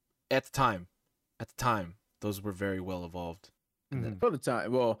 at the time, those were very well evolved. Mhm. For the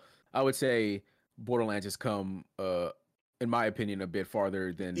time, well, I would say Borderlands has come, in my opinion, a bit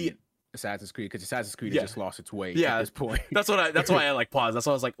farther than Yeah. Assassin's Creed, because Assassin's Creed Yeah. has just lost its way Yeah. at this point. That's why I like paused. That's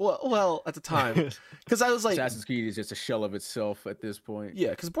why I was like, well, at the time, because I was like, Assassin's Creed is just a shell of itself at this point.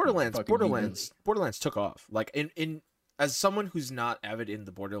 yeah, because Fucking Borderlands took off. Like in as someone who's not avid in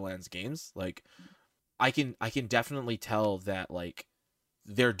the Borderlands games, like I can definitely tell that like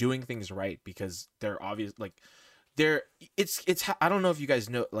they're doing things right because they're obvious. Like it's I don't know if you guys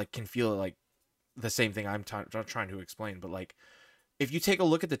know like can feel like the same thing I'm trying to explain, but like if you take a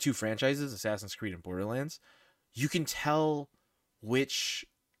look at the two franchises, Assassin's Creed and Borderlands, you can tell which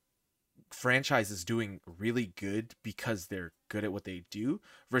franchise is doing really good because they're good at what they do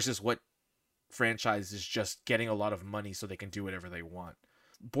versus what franchise is just getting a lot of money so they can do whatever they want.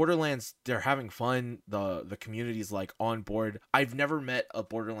 Borderlands, they're having fun. The community's like on board. I've never met a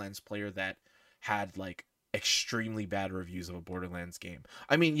Borderlands player that had like extremely bad reviews of a Borderlands game.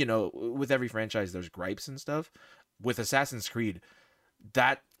 I mean, you know, with every franchise there's gripes and stuff. With Assassin's Creed,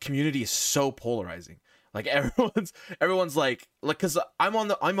 that community is so polarizing. Like everyone's like cuz I'm on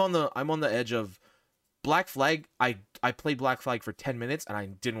the edge of Black Flag. I played Black Flag for 10 minutes and I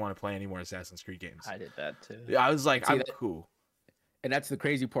didn't want to play any more Assassin's Creed games. I did that too. I was like, See, I'm that- cool. And that's the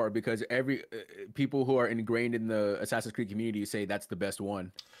crazy part, because every people who are ingrained in the Assassin's Creed community say that's the best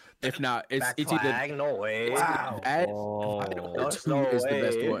one. If not, it's Back either flag, no way. that Oh. or There's 2 no is the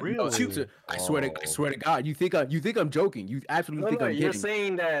best way. one. Really? Two- I swear to God, you think I'm joking? You absolutely No, think no, I'm you're kidding?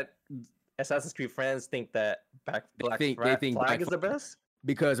 saying that Assassin's Creed fans think that Black think Flag Black is the best?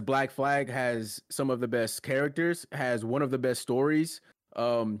 Because Black Flag has some of the best characters, has one of the best stories,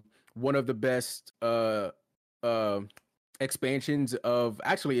 one of the best expansions of,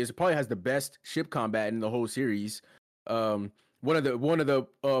 actually it probably has the best ship combat in the whole series. One of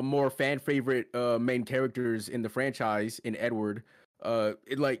the more fan favorite main characters in the franchise in Edward.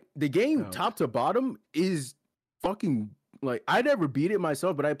 Like the game Oh. top to bottom is fucking, like, I never beat it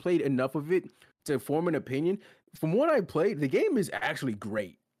myself, but I played enough of it to form an opinion. From what I played, the game is actually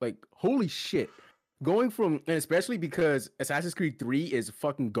great. Like, holy shit. Going from, and especially because Assassin's Creed 3 is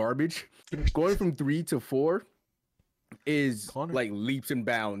fucking garbage, going from 3 to 4 is Connor. like leaps and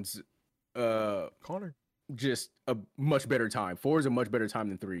bounds. Connor. Just a much better time. 4 is a much better time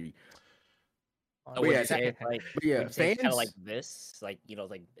than 3. Oh, would yeah, you say it's like, But yeah, would you say it's kind fans. of like this, like you know,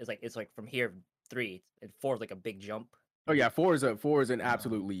 like it's like from here 3 and 4 is like a big jump. Oh yeah, 4 is an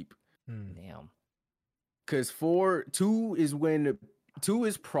absolute leap. Hmm. Damn. Because 2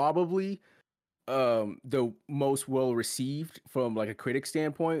 is probably the most well received from like a critic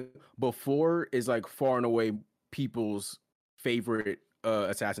standpoint, but 4 is like far and away people's favorite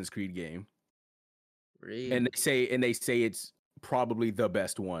Assassin's Creed game. Really? And they say it's probably the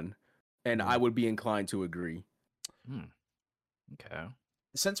best one. And I would be inclined to agree. Okay.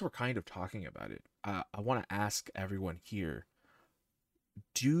 Since we're kind of talking about it, I want to ask everyone here,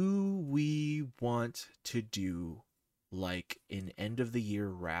 do we want to do like an end of the year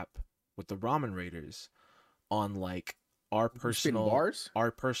wrap with the Ramen Raiders on like our personal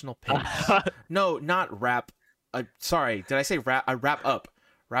picks? No, not wrap. Sorry, did I say wrap? Wrap up.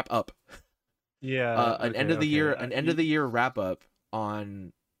 Yeah. An end of the year wrap up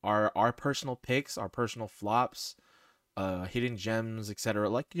on our personal picks, our personal flops, hidden gems, etc.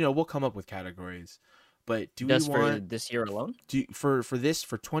 Like, you know, we'll come up with categories. But do we want for this year alone? For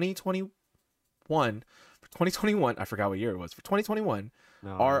 2021, I forgot what year it was. For 2021,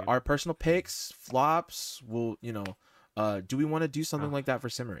 our personal picks, flops, will, you know, do we want to do something like that for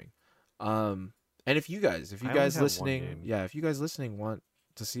Simmering? And if you guys listening want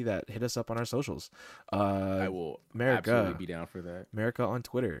to see that, hit us up on our socials. I will absolutely be down for that. America on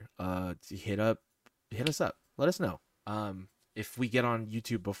Twitter. Hit us up. Let us know. If we get on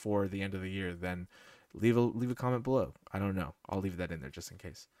YouTube before the end of the year, then leave a comment below. I don't know. I'll leave that in there just in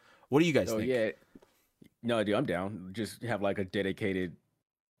case. What do you guys think? Yeah. No, dude, I'm down. Just have like a dedicated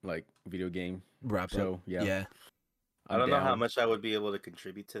like video game wrap show. Up. Yeah. I don't know how much I would be able to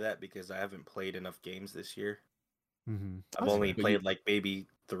contribute to that because I haven't played enough games this year. I've only played like maybe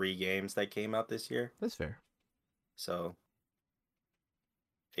 3 games that came out this year. That's fair. So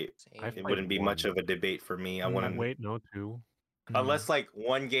it I've wouldn't be played much one. of a debate for me. I wouldn't Wait, no, 2. unless like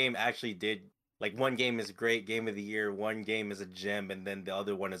one game actually did, like one game is a great game of the year, one game is a gem, and then the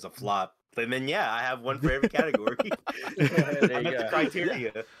other one is a flop. And then yeah, I have one for every category. I met the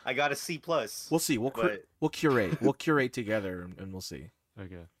criteria. Yeah. I got a C+. We'll see. We'll curate. We'll curate together, and we'll see.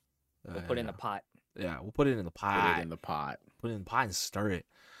 Okay. We'll put it in the pot. Yeah, we'll put it in the pot. Put it in the pot and stir it.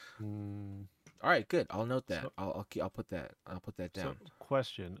 All right, good. I'll note that. I'll put that down. So,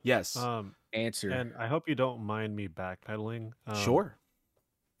 question. Yes. Answer. And I hope you don't mind me backpedaling. Sure.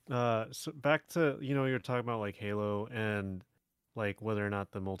 So back to, you know, you're talking about like Halo and like whether or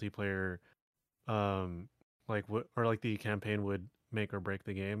not the multiplayer, like or like the campaign would make or break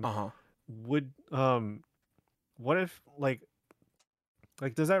the game. Would what if like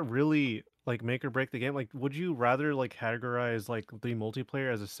does that really like make or break the game? Like, would you rather like categorize like the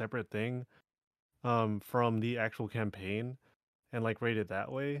multiplayer as a separate thing, from the actual campaign, and like rate it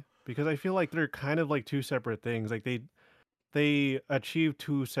that way? Because I feel like they're kind of like 2 separate things. Like they achieve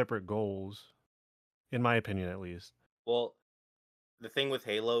 2 separate goals, in my opinion, at least. Well, the thing with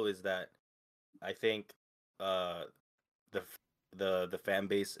Halo is that I think the fan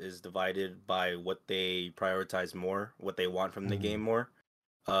base is divided by what they prioritize more, what they want from the game more.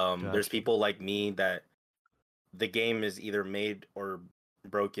 There's people like me that the game is either made or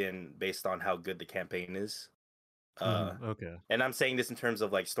broken based on how good the campaign is. Okay. And I'm saying this in terms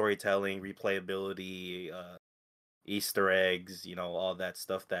of like storytelling, replayability, Easter eggs, you know, all that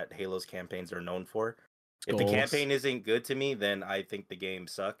stuff that Halo's campaigns are known for. If the campaign isn't good to me, then I think the game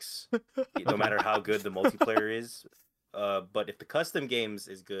sucks, no matter how good the multiplayer is. But if the custom games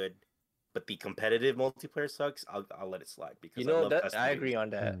is good, but the competitive multiplayer sucks, I'll let it slide because you know I love that custom I games. agree on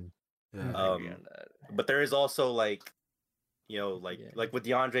that. I agree on that. But there is also like, you know, like what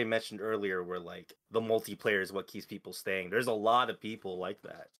DeAndre mentioned earlier, where like the multiplayer is what keeps people staying. There's a lot of people like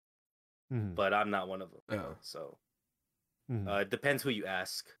that, but I'm not one of them. So it depends who you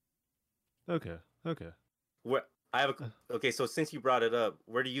ask. Okay. Where I have okay. So since you brought it up,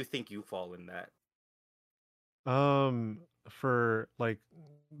 where do you think you fall in that? For like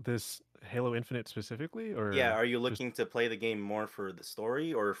this Halo Infinite specifically, or yeah, are you looking to play the game more for the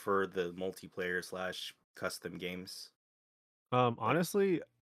story or for the multiplayer / custom games? Honestly,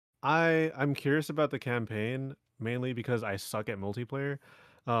 I'm curious about the campaign mainly because I suck at multiplayer.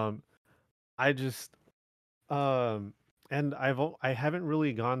 I just and I haven't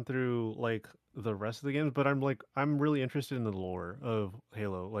really gone through like the rest of the games, but I'm really interested in the lore of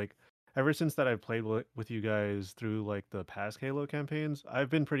Halo. Like ever since that I've played with you guys through like the past Halo campaigns, I've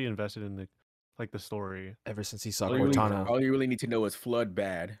been pretty invested in the story. Ever since he saw Cortana, all you really need to know is Flood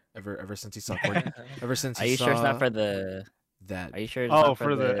bad. Ever since he saw Cortana, ever since he Are you saw sure it's not for the that? Are you sure it's not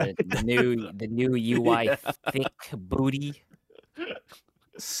for the new UI thick booty?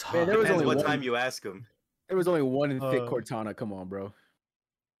 Man, there was only one time you ask him. There was only one thick Cortana. Come on, bro.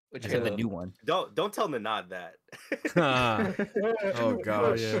 Which I said the new one. Don't tell Nanad that. Oh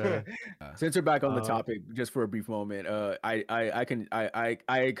gosh. yeah. Since we're back on the Uh, topic, just for a brief moment,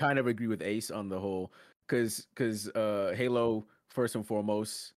 I kind of agree with Ace on the whole, because Halo first and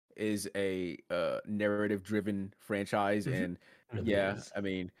foremost is a narrative driven franchise, Mhm. and It yeah, is. I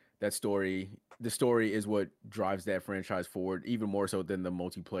mean the story is what drives that franchise forward, even more so than the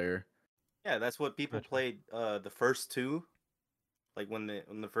multiplayer. Yeah, that's what people Gotcha. played the first two. Like when it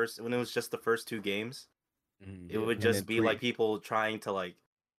was just the first two games, it would And then just be three. like people trying to like,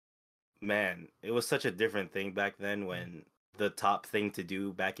 man, it was such a different thing back then when the top thing to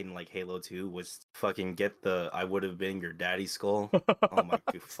do back in like Halo 2 was fucking get the I would have been your daddy skull. Oh my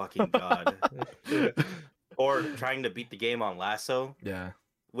fucking god. Or trying to beat the game on Lasso, Yeah.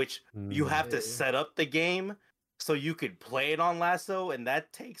 which you have to Yeah. set up the game so you could play it on Lasso, and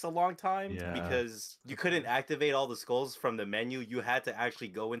that takes a long time Yeah. because you couldn't activate all the skulls from the menu. You had to actually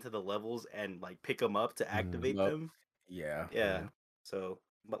go into the levels and like pick them up to activate Up. them. Yeah. Yeah. So,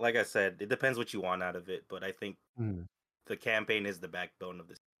 but like I said, it depends what you want out of it. But I think Mm. the campaign is the backbone of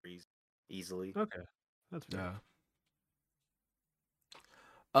the series, easily. Okay, that's fair.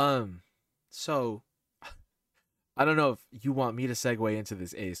 Yeah. So I don't know if you want me to segue into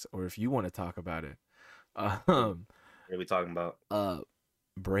this, Ace, or if you want to talk about it. What are we talking about?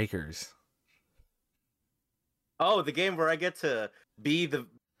 Breakers. Oh, the game where I get to be the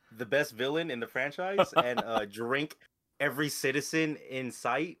best villain in the franchise and drink every citizen in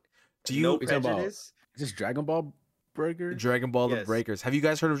sight. Do no you talking about- prejudice? Is this Dragon Ball Breaker? Dragon Ball The Yes. Breakers? Have you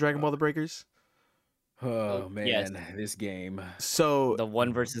guys heard of Dragon Ball The Breakers? Oh man, Yes. this game. So The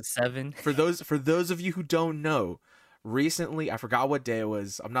 1 versus 7. for those of you who don't know, recently I forgot what day it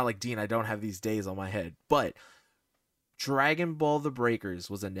was. I'm not like Dean, I don't have these days on my head, but Dragon Ball The Breakers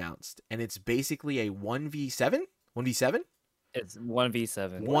was announced, and it's basically a 1v7 It's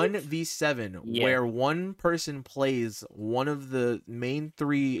 1v7. 1v7 Yeah. where one person plays one of the main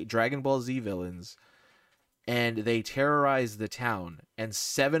 3 Dragon Ball Z villains, and they terrorize the town, and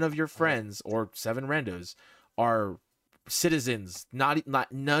 7 of your friends or 7 randos are citizens, not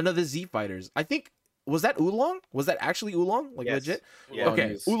none of the Z fighters. I think, was that Oolong? Was that actually Oolong? Like Yes. legit? Yeah.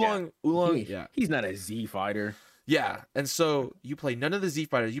 Okay, is- Oolong, yeah. He's not a Z fighter. Yeah, and so you play none of the Z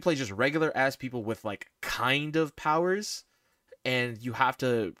fighters. You play just regular ass people with like kind of powers, and you have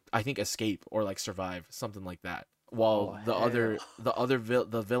to, I think, escape or like survive, something like that. While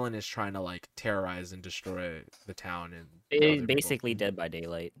the villain is trying to like terrorize and destroy the town and the other It's people. basically Dead by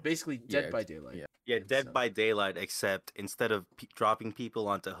Daylight. basically Yeah, Dead by it's- Daylight. yeah. Yeah, And Dead so- by Daylight, except instead of dropping people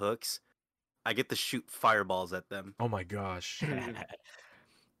onto hooks, I get to shoot fireballs at them. Oh my gosh.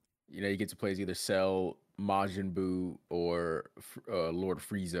 You know, you get to play as either Cell, Majin Buu, or Lord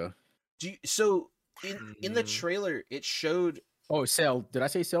Frieza. So in the trailer it showed, Oh, Cell. Did I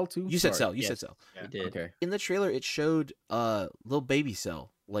say Cell too? you said Sorry. Cell, you Yes. said Cell. Yeah. You did. Okay. In the trailer it showed little baby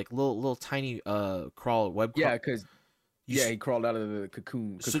Cell, like little tiny web crawl. Yeah, because You s- he crawled out of the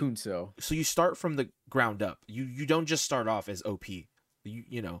cocoon So- cell. So you start from the ground up. You don't just start off as OP.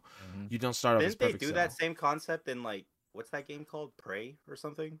 You know, you don't start off as Didn't they perfect do Cell. that same concept in like what's that game called? Prey or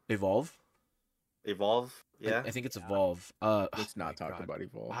something? Evolve? Evolve? Yeah. I think it's Evolve. Let's Oh my not talk God. about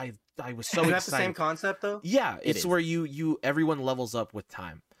Evolve. I was so Isn't that excited. the same concept though? Yeah, It it's is. where you everyone levels up with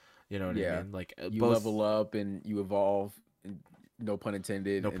time. You know what Yeah. I mean? Like You both level up and you evolve, and no pun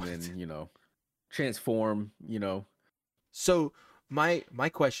intended, No and pun then intended. transform. So my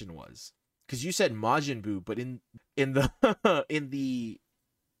question was, because you said Majin Buu, but in the in the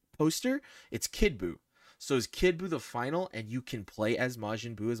poster it's Kid Buu. So is Kid Buu the final, and you can play as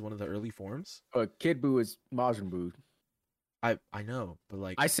Majin Buu as one of the early forms? Kid Buu is Majin Buu. I know, but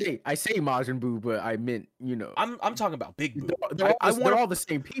like I say Majin Buu, but I meant I'm talking about Big Buu. they're I they're want all the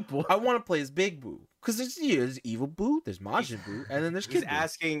same people. I want to play as Big Buu because there's Evil Buu, there's Majin Buu, and then there's He's Kid Buu.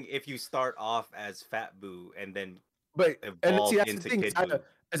 asking if you start off as Fat Boo and then But evolve see, that's into the thing. Kid I, Buu.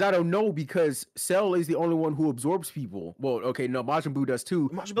 as I don't know because Cell is the only one who absorbs people. Well, okay, no, Majin Buu does too.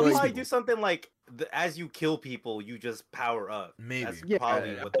 Majin But Buu they is might people. do something like as you kill people, you just power up. Maybe. That's Yeah,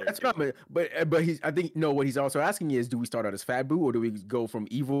 probably what they're that's doing. not. But he's. I think no. What he's also asking is, do we start out as Fat Buu or do we go from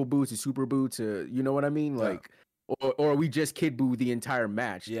Evil Buu to Super Buu to you know what I mean? Yeah. Like, or are we just Kid Buu the entire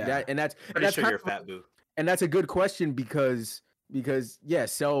match? Yeah. That's Pretty that's sure kind you're of- Fat Boo. And that's a good question because yeah,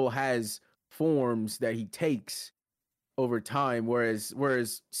 Cell has forms that he takes over time, whereas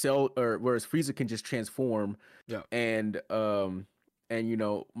Frieza can just transform. Yeah. And Majin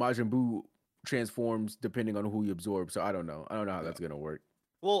Buu transforms depending on who he absorbs. So I don't know how that's gonna work.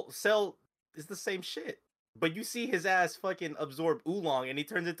 Well, Cell is the same shit. but you see his ass fucking absorb oolong and he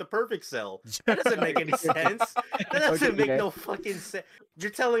turns into perfect cell. That doesn't make any sense. That doesn't make no fucking sense.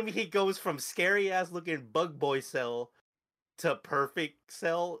 You're telling me he goes from scary ass looking bug boy cell to perfect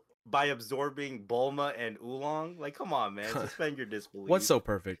cell by absorbing Bulma and oolong? Like, come on, man. Suspend your disbelief. What's so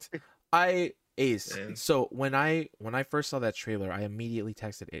perfect? Ace. So when I first saw that trailer, I immediately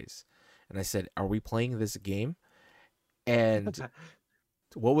texted Ace and I said, "Are we playing this game?" And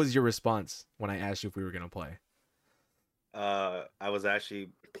what was your response when I asked you if we were gonna play? I was actually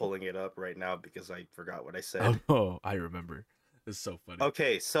pulling it up right now because I forgot what I said. Oh, I remember. It's so funny.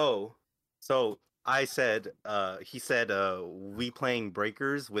 Okay, so I said, he said, we playing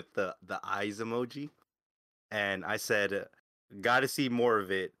Breakers with the eyes emoji, and I said, gotta see more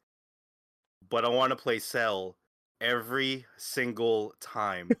of it, but I want to play Cell every single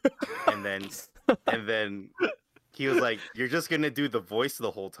time, and then he was like, you're just gonna do the voice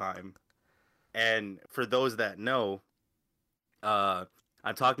the whole time. And for those that know, I'm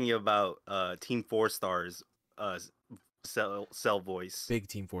talking about Team 4 Stars Cell voice. Big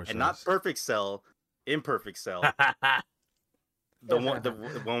Team 4 Stars. And not Perfect Cell, Imperfect Cell. the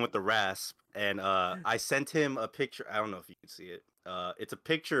one with the rasp. And I sent him a picture. I don't know if you can see it. It's a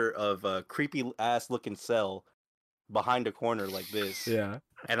picture of a creepy ass looking Cell behind a corner like this. Yeah.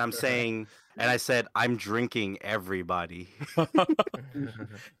 And I'm saying, and I said, I'm drinking everybody.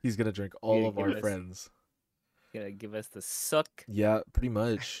 He's gonna drink all of our friends. Gonna give us the suck. Yeah, pretty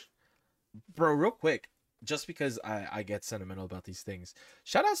much. Bro, real quick, just because I get sentimental about these things.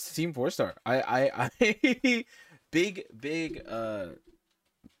 Shout outs to Team 4 Star. I big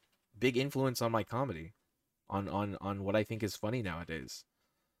influence on my comedy. On what I think is funny nowadays.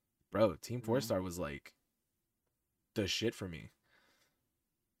 Bro, Team 4 Star was like the shit for me.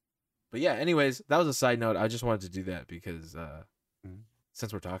 But yeah, anyways, that was a side note. I just wanted to do that because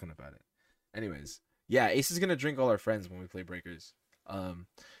since we're talking about it. Anyways, yeah, Ace is gonna drink all our friends when we play Breakers.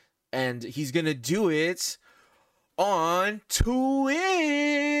 And he's gonna do it on Twitch.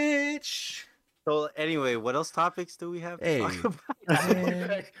 So anyway, what else topics do we have to Hey. talk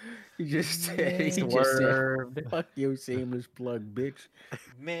about? He just said, "Fuck you, shameless plug, bitch."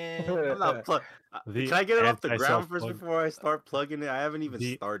 Man, I'm not plug- The Can I get it off the ground first anti-self-plug. before I start plugging it? I haven't even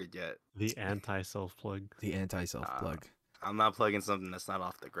The- started yet. The anti-self plug. the anti-self plug. I'm not plugging something that's not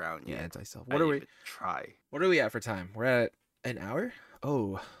off the ground The yet. anti-self. I What are didn't we even try? What are we at for time? We're at an hour?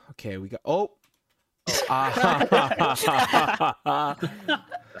 Oh, okay. We got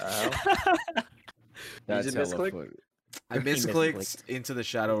That's Did you hella misclick? funny. I misclicked into the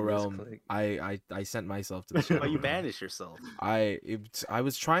shadow realm. Misclick. I sent myself to the shadow Why you realm. banish yourself? I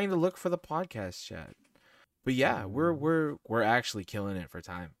was trying to look for the podcast chat. But yeah, we're actually killing it for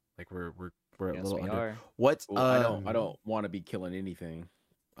time. Like we're a Yes, little we under. are. What I don't want to be killing anything.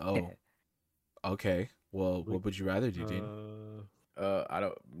 Oh. Okay. Well, what would you rather do, Dean? I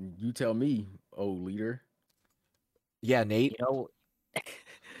don't. You tell me, old leader. Yeah, Nate.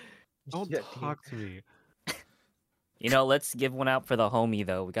 Don't talk to me. Let's give one out for the homie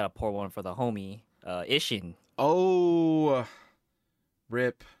though. We gotta pour one for the homie, Ishin. Oh,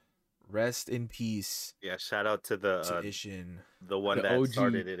 rip. Rest in peace Yeah, shout out to to the Ishin. one the that OG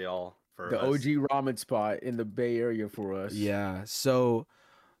started it all for The us. OG ramen spot in the Bay Area for us. Yeah. So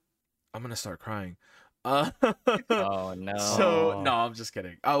I'm gonna start crying. Oh no. So no, I'm just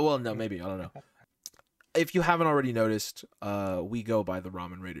kidding. Oh well, no, maybe I don't know. If you haven't already noticed, we go by the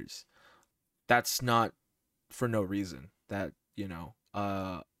Ramen Raiders. That's not for no reason. That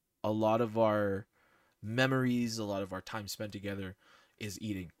a lot of our memories, a lot of our time spent together is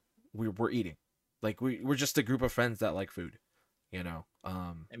eating. We're eating. Like we're just a group of friends that like food,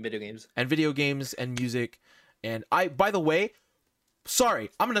 And video games. and video games and music. And by the way, sorry,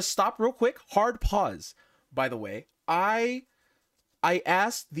 I'm gonna stop real quick. Hard pause. By the way, I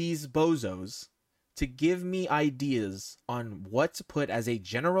asked these bozos to give me ideas on what to put as a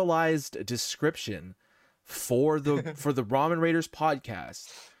generalized description for the Ramen Raiders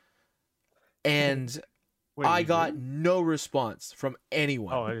podcast, and Wait, I you got did? no response from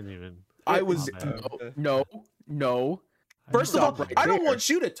anyone. Oh, I didn't even. I was No. First of all, Stop right I don't there. want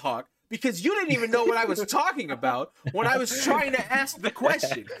you to talk because you didn't even know what I was talking about when I was trying to ask the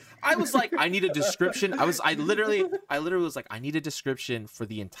question. I was like, I need a description. I literally was like, I need a description for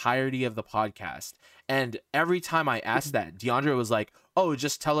the entirety of the podcast. And every time I asked that, DeAndre was like, oh,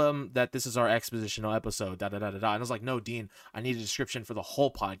 just tell him that this is our expositional episode, da da da da da. And I was like, no, Dean, I need a description for the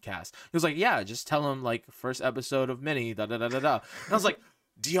whole podcast. He was like, yeah, just tell him like first episode of many, da da da da da. And I was like,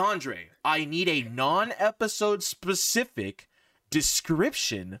 DeAndre, I need a non-episode specific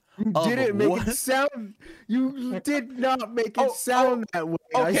description You of didn't make what... it sound. You did not make it sound that way.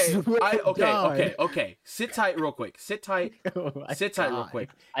 Okay, I okay. Sit tight real quick. Sit tight. Sit tight real quick.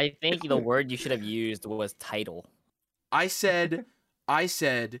 I think the word you should have used was title. I said,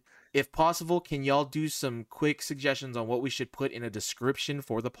 if possible, can y'all do some quick suggestions on what we should put in a description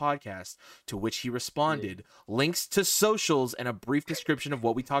for the podcast? To which he responded, links to socials and a brief description of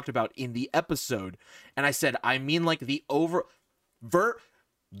what we talked about in the episode. And I said, I mean like the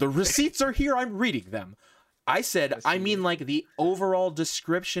the receipts are here, I'm reading them. I said, I mean like the overall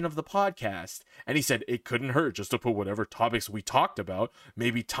description of the podcast. And he said, it couldn't hurt just to put whatever topics we talked about.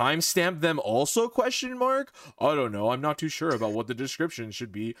 Maybe timestamp them also, question mark? I don't know. I'm not too sure about what the description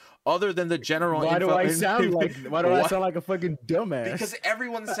should be other than the general Why info. do I sound like a fucking dumbass? Because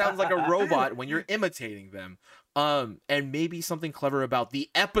everyone sounds like a robot when you're imitating them. And maybe something clever about the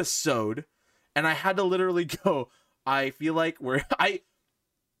episode. And I had to literally go, I feel like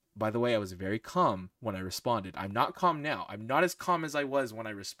by the way, I was very calm when I responded. I'm not calm now. I'm not as calm as I was when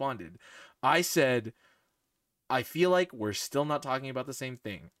I responded. I said, I feel like we're still not talking about the same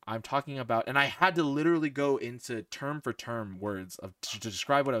thing. I'm talking about, and I had to literally go into term for term words to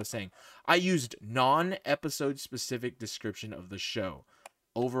describe what I was saying. I used non-episode specific description of the show,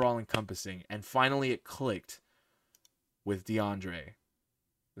 overall encompassing, and finally it clicked with DeAndre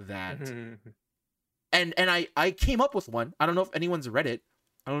that, and I came up with one. I don't know if anyone's read it.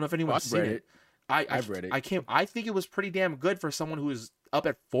 I don't know if anyone's seen it. I've read it. I think it was pretty damn good for someone who is up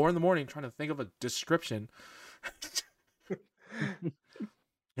at 4 a.m. trying to think of a description.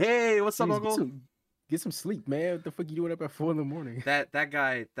 Hey, what's up, Uncle? Get some sleep, man. What the fuck you doing up at 4 a.m? That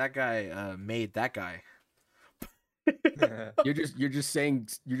guy made that guy. You're just saying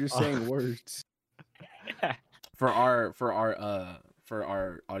words. For our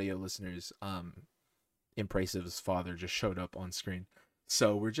audio listeners, Impressive's father just showed up on screen.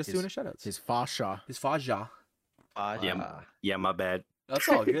 So we're just doing a shout out. His Fasha. Yeah, my bad. That's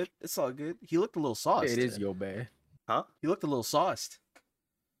all good. It's all good. He looked a little sauced. It is your bad. Huh? He looked a little sauced.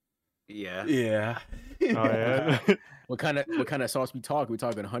 Yeah. Yeah. Oh, yeah. What kind of sauce we talking? We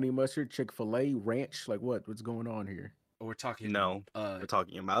talking honey mustard, Chick-fil-A, ranch? Like what? What's going on here? We're talking we're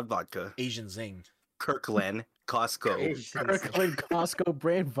talking about vodka. Asian Zing. Kirkland, Costco. Kirkland Costco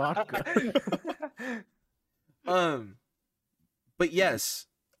brand vodka. But yes,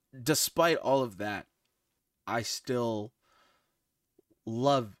 despite all of that, I still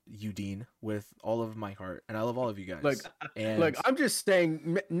love you, Dean, with all of my heart, and I love all of you guys. Look, I'm just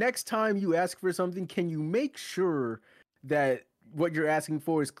saying, next time you ask for something, can you make sure that what you're asking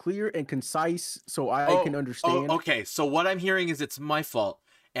for is clear and concise so I can understand? Okay, so what I'm hearing is it's my fault,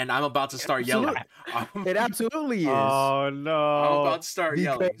 and I'm about to start yelling. It absolutely is. Oh no! I'm about to start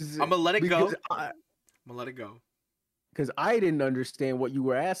yelling. I'm gonna let it go. I'm gonna let it go. Because I didn't understand what you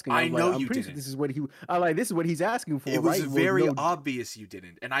were asking. I know you didn't. Sure this is what this is what he's asking for. It was right? very obvious you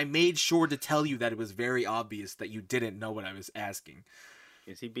didn't, and I made sure to tell you that it was very obvious that you didn't know what I was asking.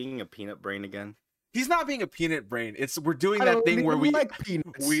 Is he being a peanut brain again? He's not being a peanut brain. We're doing that thing where we like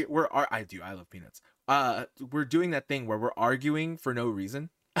peanuts. I love peanuts. We're doing that thing where we're arguing for no reason.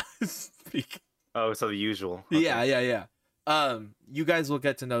 Oh, so the usual. Okay. Yeah. You guys will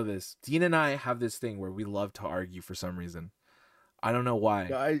get to know this. Dean and I have this thing where we love to argue for some reason. I don't know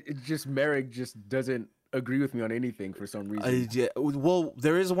why. Merrick just doesn't agree with me on anything for some reason. Well,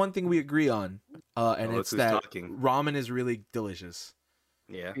 there is one thing we agree on, and it's that ramen is really delicious.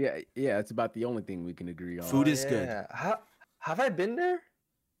 Yeah. It's about the only thing we can agree on. Food is good. Have I been there?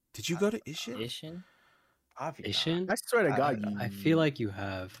 Did you go to Ishin? Ishin? I swear to God, I feel like you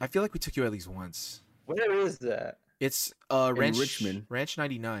have. I feel like we took you at least once. Where is that? It's Richmond. Ranch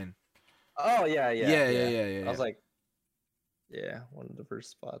 99. Oh yeah. I was like, one of the first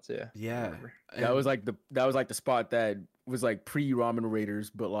spots. Yeah. That was like the spot that was like pre Ramen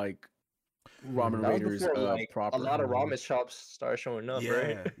Raiders, but like Ramen Raiders proper. A lot of ramen shops started showing up,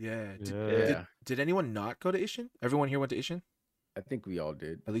 right? Yeah. Did anyone not go to Ishin? Everyone here went to Ishin? I think we all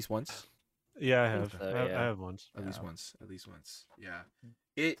did. At least once? Yeah, I have. I have once. At least once. Yeah.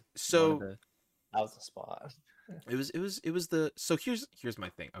 That was the spot. It was the so here's my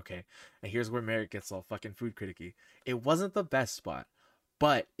thing, okay? And here's where Merrick gets all fucking food criticky. It wasn't the best spot,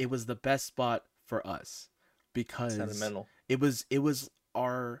 but it was the best spot for us because sentimental. It was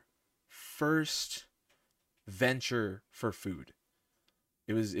our first venture for food.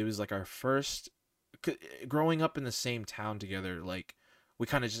 It was like our first growing up in the same town together. Like we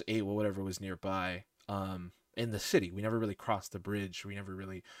kind of just ate whatever was nearby. In the city, we never really crossed the bridge. We never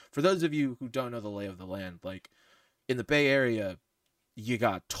really, for those of you who don't know the lay of the land, like in the Bay Area, you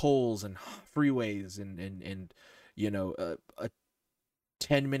got tolls and freeways and you know a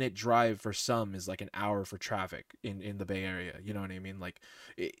 10-minute drive for some is like an hour for traffic in the Bay Area. You know what I mean? Like,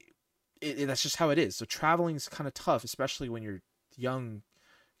 that's just how it is. So traveling is kind of tough, especially when you're young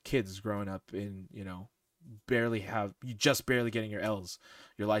kids growing up in, you know, just barely getting your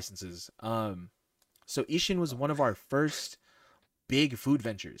licenses. So Ishin was one of our first big food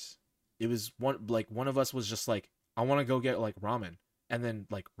ventures. It was one of us was just like, I want to go get like ramen, and then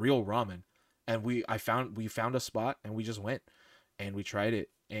like real ramen. And we found a spot, and we just went and we tried it,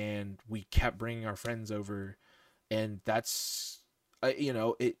 and we kept bringing our friends over. And that's, you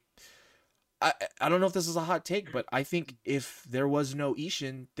know, I don't know if this is a hot take, but I think if there was no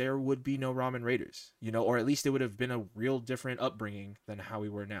Ishin, there would be no Ramen Raiders, you know, or at least it would have been a real different upbringing than how we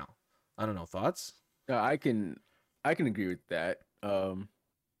were now. I don't know. Thoughts? I can agree with that.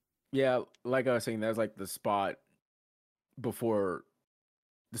 Yeah, like I was saying, that was like the spot before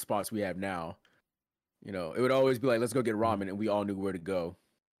the spots we have now. You know, it would always be like, let's go get ramen, and we all knew where to go.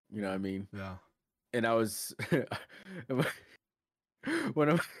 You know what I mean? Yeah. And I was one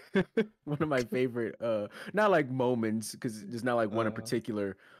of one of my favorite not like moments, because there's not like one in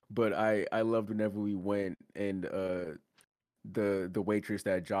particular, but I loved whenever we went, and the waitress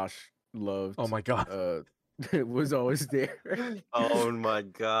that Josh loved, Oh my god, was always there. Oh my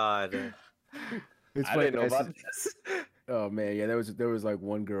god. It's I funny didn't know that about this. oh man, yeah, there was like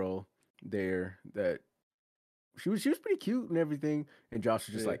one girl there that she was pretty cute and everything, and Josh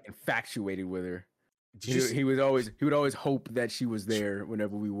was just like infatuated with her. He would always hope that she was there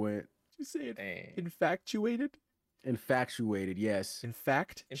whenever we went. Did you say it? Infatuated? Infatuated, yes.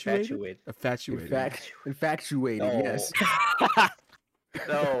 Infatuated. Infatuated, No. yes.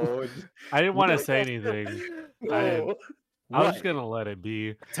 No. I didn't want to say anything. No. I was just gonna let it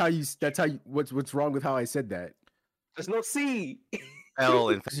be. That's how you what's wrong with how I said that? There's no C. L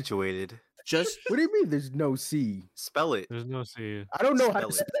infatuated. Just What do you mean there's no C? Spell it. There's no C. I don't know how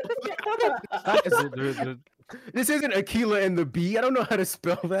Spell to it. spell This isn't Aquila and the Bee. I don't know how to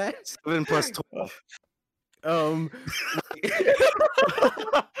spell that. 7 plus 12.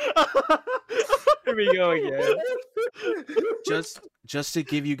 Here we go again. just to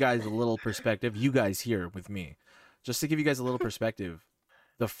give you guys a little perspective, you guys here with me, just to give you guys a little perspective,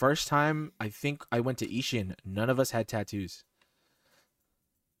 the first time I think I went to Ishin, none of us had tattoos.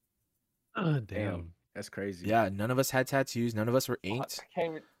 Oh, damn. That's crazy. Yeah, none of us had tattoos. None of us were inked. I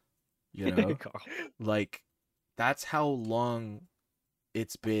can't even... You know, like that's how long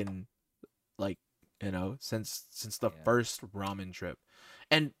it's been. Like, you know, since the first ramen trip.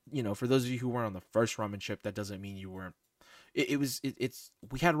 And, you know, for those of you who weren't on the first ramen trip, that doesn't mean you weren't. It's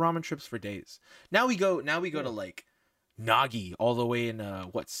we had ramen trips for days. Now we go to like Nagi all the way in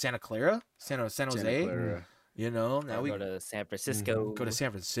Santa Clara, San Jose. Clara. You know, now we go to San Francisco. go to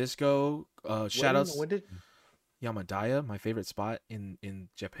San Francisco. Shout outs When did... Yamadaya, my favorite spot in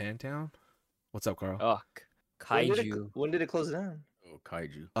Japantown. What's up, Carl? Oh, Kaiju. When did it close down? Oh,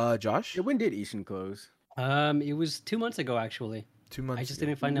 Kaiju. Josh? Yeah, when did Ishin close? It was 2 months ago actually. 2 months. I just ago.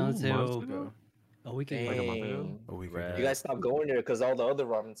 didn't find out Months until ago? a week ago. Like a month ago? Dang. A week Right. ago. You guys stopped going there because all the other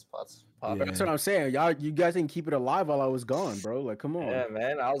ramen spots popped. Yeah. That's what I'm saying. You guys didn't keep it alive while I was gone, bro. Like, come on. Yeah,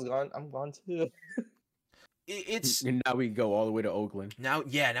 man, I was gone. I'm gone too. It's And now we go all the way to Oakland. now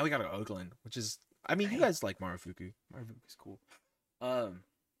we gotta go to Oakland, which is, I mean, you guys like Marufuku. Marufuku's cool.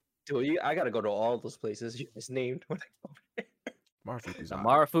 Dude, I gotta go to all those places you just named. When I go there. Marufuku's The hot.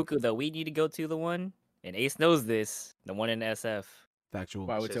 Marufuku that we need to go to, the one, and Ace knows this, the one in SF. Factual.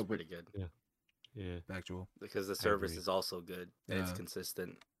 Why, what's Shit's up with pretty good Yeah. Factual. because the service agree. is also good and it's Yeah.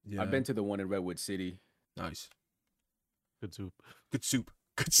 consistent. Yeah. I've been to the one in Redwood City. Nice. Good soup. Good soup.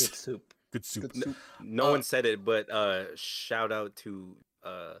 Good Good soup. soup. Good soup. No one said it, but shout out to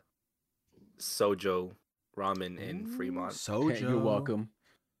Sojo Ramen in Fremont. Sojo. You're welcome.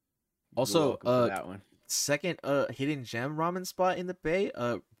 Also, You're welcome for that one. second hidden gem ramen spot in the Bay.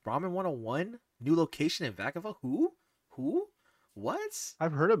 Ramen 101, new location in Vakava. Who? What?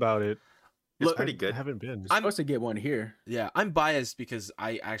 I've heard about it. It's Look, pretty I good. haven't been. I'm supposed to get one here. Yeah, I'm biased because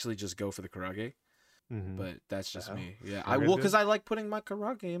I actually just go for the karage, Mhm. but that's just Wow. me. Yeah, Karage good? because I like putting my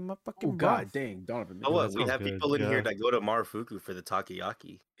karage in my fucking Oh God, broth. dang, Donovan. Oh, what? that We sounds have good, people in here yeah. that go to Marufuku for the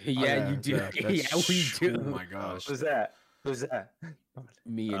takoyaki. Yeah, you do. that's- Yeah, we do. Oh my gosh. Who's that? Who's that?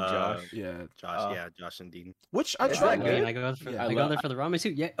 Me and Josh. Yeah, Josh and Dean. which I Is tried. that Yeah, good? and I go for, Yeah, I go there for the ramen too.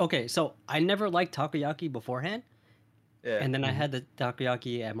 Yeah. Okay, so I never liked takoyaki beforehand, Yeah. and then I had the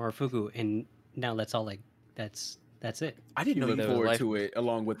takoyaki at Marufuku, and now that's all like that's it. I didn't know You you. look there was forward life- to it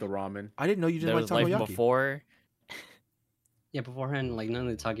along with the ramen. I didn't know you There didn't was like life takoyaki. before. Yeah, beforehand, like none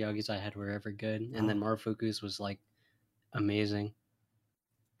of the takoyakis I had were ever good, and then Marufuku's was like amazing.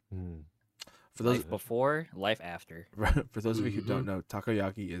 Mm. For those Life before, life after. for those of you who don't know,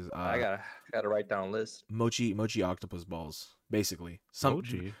 takoyaki is I gotta write down a list. mochi octopus balls, basically.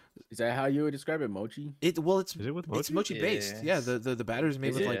 Mochi. Is that how you would describe it, mochi? It's Is it with it's mochi? mochi based. Yeah, Yes. the batter is made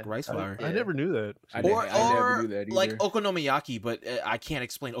Is with it? like rice flour. I never knew that. I Or never knew that like either. okonomiyaki, but I can't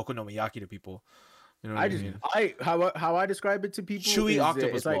explain okonomiyaki to people. You know what I I just mean? how I describe it to people. Chewy is that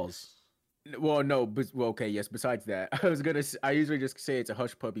octopus it's like, balls. well, no, but well, okay, yes. Besides that, I usually just say it's a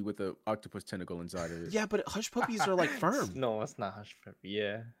hush puppy with an octopus tentacle inside of it. Yeah, but hush puppies are like firm. No, it's not hush puppy.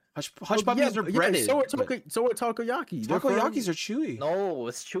 Yeah. Hush Oh, puppies are breaded. so but so are takoyaki. They're takoyakis firm. are chewy. No,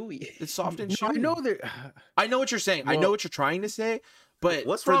 it's chewy. It's soft and No, chewy. I know that. I know what you're saying. I know Well- what you're trying to say, but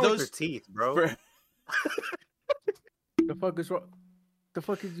What's for wrong those with your teeth, bro? for- The fuck is wrong? The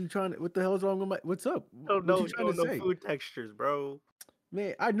fuck is you trying to? What the hell is wrong with my? What's up? What you trying to say? food textures, bro.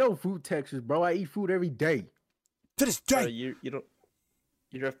 Man, I know food textures, bro. I eat food every day. to this Bro, day. you don't.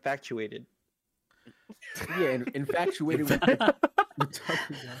 You're infatuated. Yeah, infatuated with takoyaki.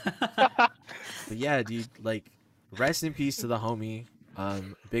 But yeah, dude, like rest in peace to the homie.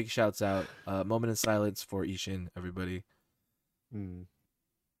 Big shouts out. Moment of silence for Ishin, everybody. Hmm.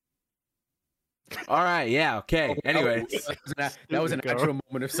 All right, yeah, okay. Anyway, that was an Go. actual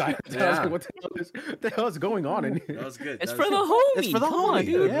moment of silence. I was Yeah. like, what the hell is going on in here? that was good. It's that for was the good. homie. It's for the Come on, homie,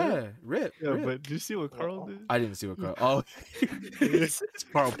 dude. Yeah, rip. Yeah, rip. but did you see what Carl did? I didn't see what Carl. Oh,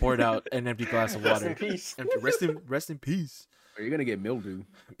 Carl poured out an empty glass of Rest in water. peace. Rest in peace. You're gonna get mildew.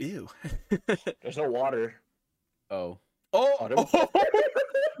 Ew. There's no water. Oh, Oh,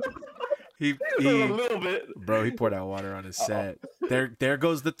 he A little bit. bro, he poured out water on his set. There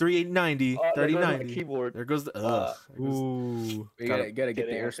goes the 3890, There goes my 3090. keyboard. There goes the there goes- Ooh. you Gotta- gotta get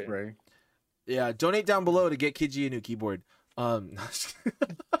the Getting air okay. spray. yeah, donate down below to get Kiji a new keyboard.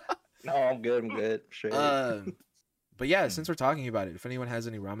 No, I'm good. I'm good. Sure. But yeah, since we're talking about it, if anyone has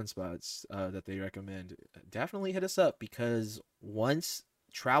any ramen spots that they recommend, definitely hit us up because once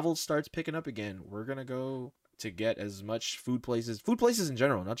travel starts picking up again, we're gonna go to get as much food places in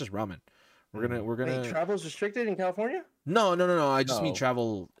general, not just ramen. We're gonna Wait, travel's restricted in California? no. I just mean No.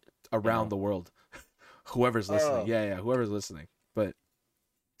 travel around No. the world. Whoever's listening, Oh. yeah, whoever's listening. But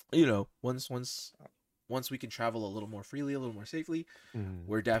you know, once we can travel a little more freely, a little more safely, Mhm.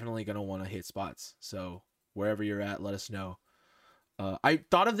 we're definitely gonna want to hit spots. So wherever you're at, let us know. I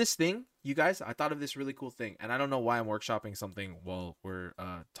thought of this thing, you guys. I thought of this really cool thing, and I don't know why I'm workshopping something while we're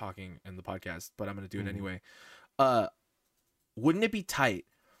talking in the podcast, but I'm gonna do it Mhm. anyway. Wouldn't it be tight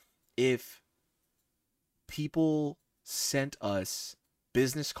if people sent us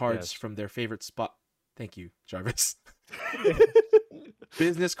business cards Yes. from their favorite spot? Thank you, Jarvis.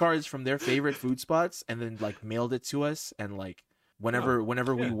 Business cards from their favorite food spots, and then like mailed it to us, and like whenever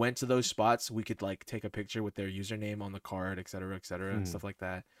we yeah. went to those spots, we could like take a picture with their username on the card, et cetera, and Mm. stuff like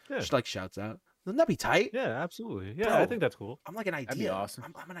that. Yeah. Just like shouts out. Wouldn't that be tight? Yeah, absolutely. Yeah, Bro. I think that's cool. I'm like an idea. be awesome.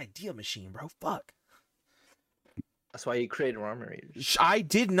 I'm an idea machine, bro. Fuck. That's why you created Ramen Raiders. I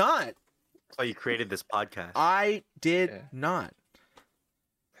did not. That's why you created this podcast. I did Yeah. not.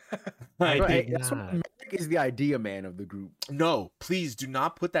 I Bro, did that's what not. Merrick is the idea man of the group, No, please do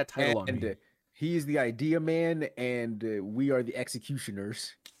not put that title on and me. he is the idea man, and we are the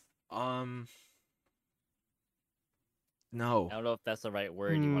executioners. No. I don't know if that's the right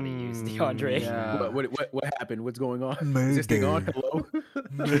word you want to use, DeAndre. Yeah. What happened? What's going on? Is this thing on? Hello?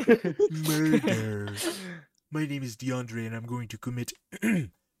 Murder. My name is DeAndre, and I'm going to commit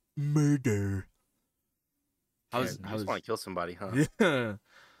murder. I just want to kill somebody, huh? Yeah.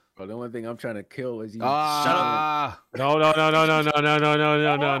 Bro, the only thing I'm trying to kill is you. Ah. No.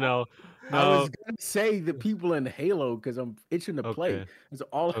 I was gonna say the people in Halo because I'm itching to play. Okay. That's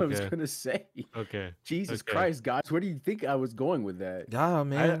all I was Okay. gonna say. Okay. Jesus Okay. Christ, guys, where do you think I was going with that? Yeah,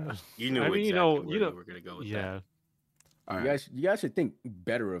 man. You knew I mean, exactly you know, where you were gonna go with yeah. that. All You right. guys should think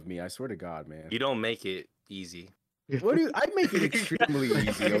better of me. I swear to God, man. You don't make it easy. What do you, I make it extremely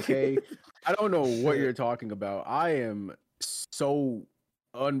easy, okay? I don't know what you're talking about. I am so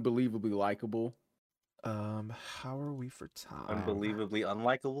unbelievably likable, How are we for time? Unbelievably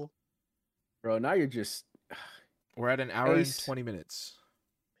unlikable. bro. Now you're just We're at an hour and Ace. 20 minutes.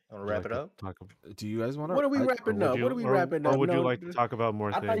 Want to wrap it up? Do you guys want to? what are we wrapping up? What are we wrapping up? Or would you No, like to talk about more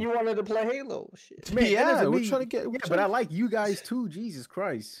I thought things? you wanted to play Halo. Shit. Man, that Yeah, doesn't we're mean- trying to get. Yeah, but I like you guys too. Jesus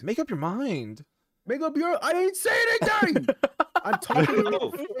Christ, Make up your mind. make up your. I didn't say anything. I'm talking.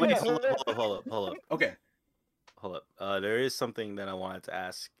 Oh, wait, hold up. Okay. Hold up. There is something that I wanted to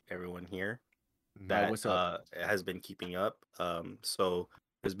ask everyone here Mhm. that what's up? has been keeping up. So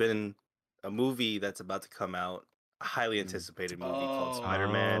there's been a movie that's about to come out, a highly anticipated movie called Oh.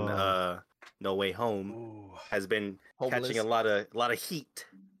 Spider-Man No Way Home, Ooh. has been Homeless. catching a lot of heat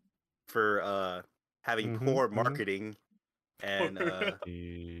for having Mhm, poor mhm. marketing and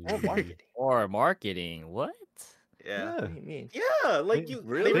More marketing. Or marketing. What? yeah. What do you mean? Yeah, like They- they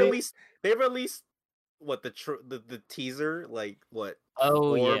Really? released what the teaser like what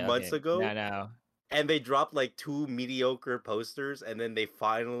Oh 4 yeah. months Okay. ago, No. and they dropped like 2 mediocre posters, and then they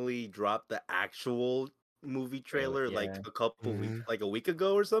finally dropped the actual movie trailer like Yeah. a couple weeks, Mhm. like a week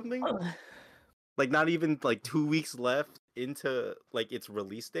ago or something. Like not even like 2 weeks left into like its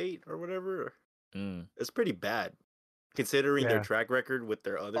release date or whatever. Mm. It's pretty bad considering their Yeah. track record with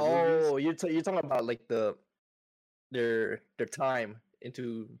their other movies. Oh, you're talking about like their time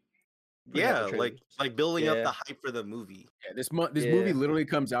into putting out the Yeah, trailers. like building up Yeah. the hype for the movie. Yeah, this Yeah. movie literally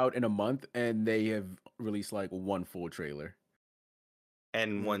comes out in a month, and they have released like one full trailer.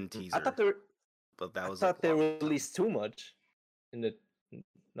 And one I teaser, thought they were. but that I was like thought they long time. released too much. In the no,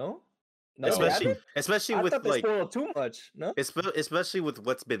 no, they especially haven't? especially I with thought they like spoiled too much. No. especially with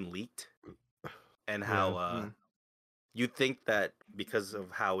what's been leaked and how Mm. you think that because of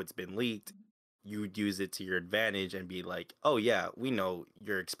how it's been leaked, you'd use it to your advantage and be like, oh yeah, we know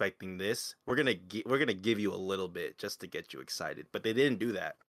you're expecting this, we're gonna give you a little bit just to get you excited. But they didn't do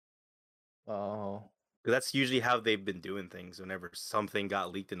that. Oh. 'Cause that's usually how they've been doing things whenever something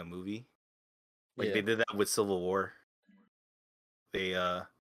got leaked in a movie. Like Yeah. they did that with Civil War. They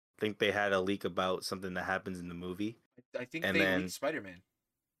think they had a leak about something that happens in the movie, I think and they then leaked Spider-Man.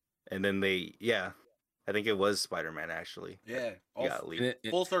 and then they I think it was Spider-Man actually. Yeah, He got leaked.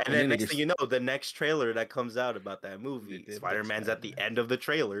 full circle. And then they next thing you know, the next trailer that comes out about that movie, did leak Spider-Man's at the Spider-Man. end of the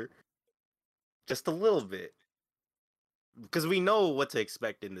trailer. Just a little bit. Because we know what to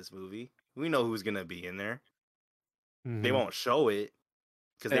expect in this movie. We know who's going to be in there. They Mhm. won't show it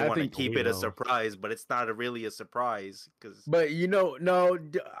because And they I want to think keep we it a know. surprise, but it's not really a surprise because But no,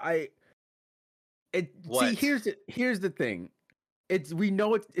 see, What? here's the thing. We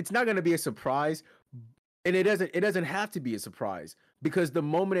know it's not gonna be a surprise, and it doesn't have to be a surprise because the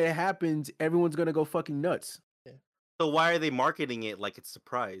moment it happens, everyone's gonna go fucking nuts so why are they marketing it like it's a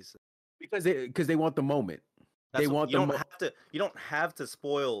surprise? because they want the moment. They want you the don't have to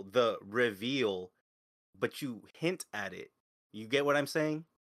spoil the reveal, but you hint at it. You get what I'm saying?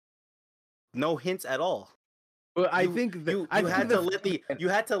 No hints at all. Well, I You- think you had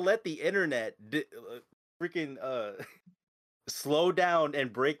to let the internet freaking slow down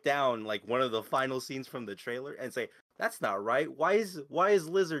and break down like one of the final scenes from the trailer and say that's not right. Why is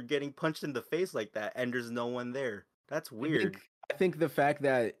Lizard getting punched in the face like that and there's no one there? That's weird. I think the fact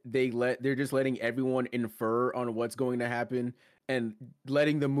that they're just letting everyone infer on what's going to happen and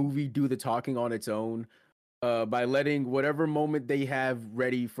letting the movie do the talking on its own by letting whatever moment they have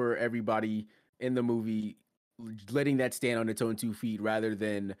ready for everybody in the movie, letting that stand on its own 2 feet rather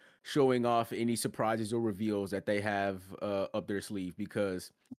than showing off any surprises or reveals that they have up their sleeve.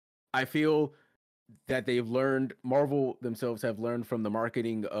 Because I feel that Marvel themselves have learned from the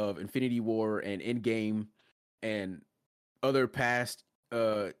marketing of Infinity War and Endgame and other past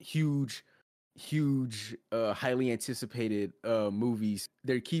huge highly anticipated movies.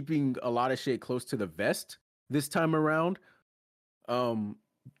 They're keeping a lot of shit close to the vest this time around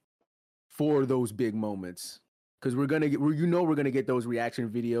for those big moments, because we're gonna get those reaction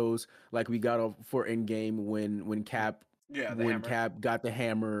videos like we got for Endgame when Cap Cap got the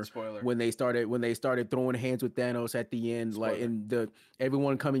hammer. Spoiler. When they started throwing hands with Thanos at the end, like Spoiler. and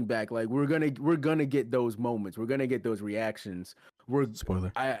everyone coming back, like we're gonna get those moments. We're gonna get those reactions.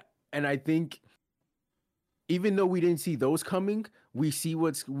 Spoiler. I think even though we didn't see those coming, we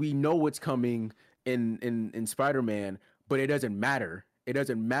know what's coming in Spider-Man, but it doesn't matter. It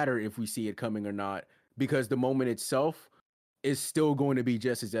doesn't matter if we see it coming or not because the moment itself is still going to be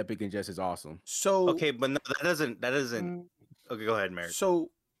just as epic and just as awesome. So Okay, but no, that doesn't Okay, go ahead, Merrick. So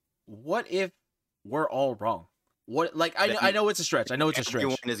what if we're all wrong? What I know it's a stretch. I know it's a stretch.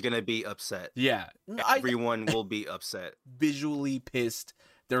 Everyone is gonna be upset. Yeah. Everyone will be upset. Visually pissed.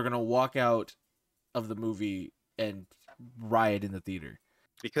 They're gonna walk out of the movie and riot in the theater.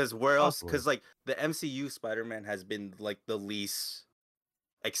 Because where else? Possibly. Because like the MCU Spider-Man has been like the least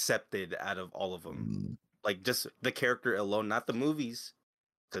accepted out of all of them. Like just the character alone, not the movies,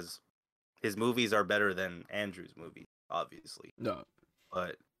 because his movies are better than Andrew's movie, obviously. No.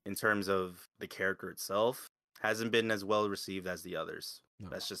 But in terms of the character itself, hasn't been as well received as the others. No.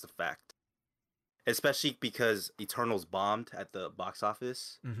 That's just a fact. Especially because Eternals bombed at the box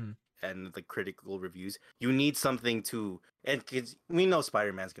office. Mm-hmm. And the critical reviews. You need something to, and cause we know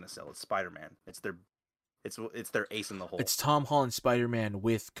Spider-Man's gonna sell. It's Spider-Man. It's their ace in the hole. It's Tom Holland Spider-Man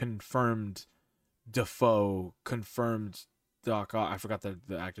with confirmed Defoe, confirmed Doc Ock. I forgot the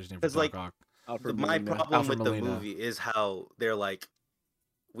actor's name for It's Doc like, Ock. My problem Alfred with the Molina. movie is how they're like,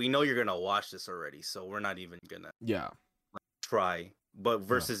 we know you're gonna watch this already, so we're not even gonna Yeah. try. But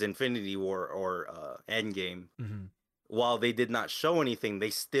versus Infinity War or Endgame, Mm-hmm. while they did not show anything, they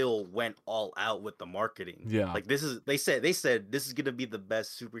still went all out with the marketing. Yeah. Like they said this is gonna be the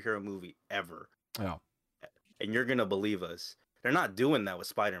best superhero movie ever. Yeah. And you're gonna believe us. They're not doing that with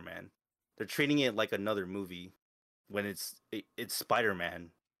Spider-Man. They're treating it like another movie when it's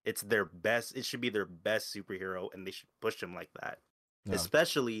Spider-Man. It's their best. It should be their best superhero, and they should push him like that. Yeah.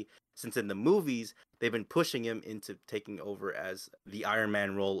 Especially since in the movies they've been pushing him into taking over as the Iron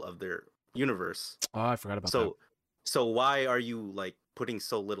Man role of their universe. Oh, I forgot about that. So why are you like putting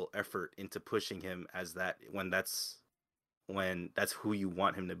so little effort into pushing him as that when that's who you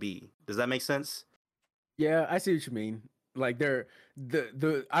want him to be? Does that make sense? Yeah, I see what you mean. Like I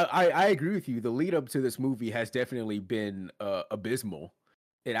agree with you. The lead up to this movie has definitely been abysmal.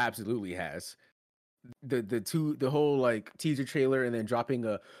 It absolutely has. The whole like teaser trailer and then dropping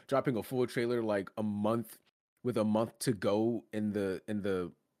a full trailer like a month to go in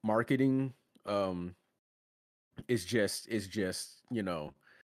the marketing is just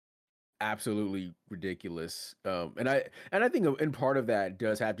absolutely ridiculous. And I think in part of that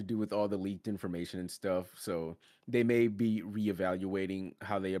does have to do with all the leaked information and stuff. So they may be reevaluating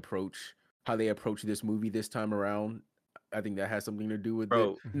how they approach this movie this time around. I think that has something to do with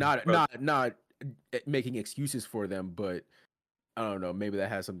it. Not making excuses for them, but I don't know. Maybe that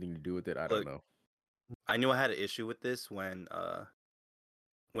has something to do with it. I don't know. I knew I had an issue with this when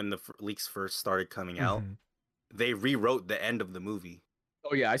the leaks first started coming out. They rewrote the end of the movie.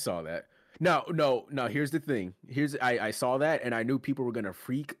 Oh yeah, I saw that. No. Here's the thing. I saw that and I knew people were gonna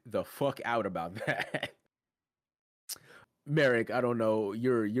freak the fuck out about that. Merrick, I don't know.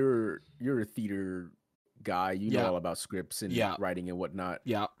 You're a theater guy. You know all about scripts and writing and whatnot.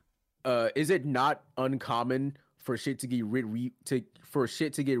 Yeah. Is it not uncommon for shit to get rewritten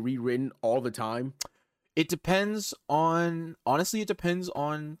all the time? It depends on it depends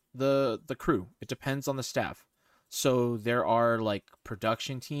on the crew. It depends on the staff. So there are like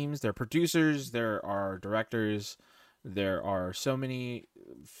production teams, there are producers, there are directors, there are so many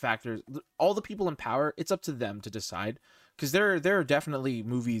factors. All the people in power, it's up to them to decide. Because there are definitely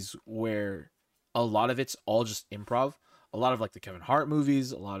movies where a lot of it's all just improv. A lot of like the Kevin Hart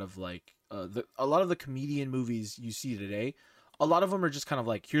movies, a lot of like a lot of the comedian movies you see today, a lot of them are just kind of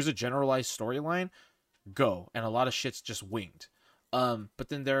like, here's a generalized storyline, go, and a lot of shit's just winged. But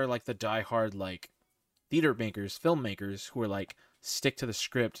then there are like the diehard like theater makers, filmmakers who are like, stick to the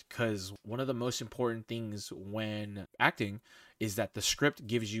script, because one of the most important things when acting is that the script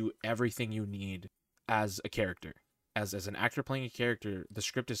gives you everything you need as a character. As an actor playing a character, the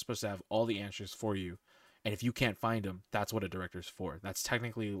script is supposed to have all the answers for you. And if you can't find them, that's what a director's for. That's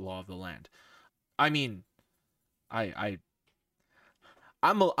technically law of the land. I mean, I'm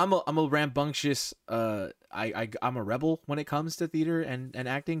a rambunctious I'm a rebel when it comes to theater and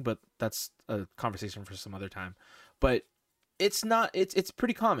acting, but that's a conversation for some other time. But it's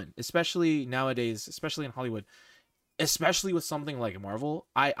pretty common, especially nowadays, especially in Hollywood, especially with something like Marvel.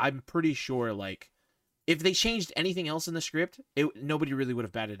 I'm pretty sure like if they changed anything else in the script, nobody really would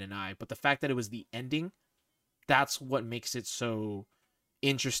have batted an eye. But the fact that it was the ending, that's what makes it so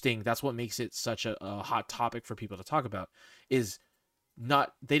interesting. That's what makes it such a hot topic for people to talk about. Is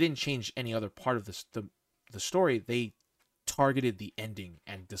not they didn't change any other part of the story. They targeted the ending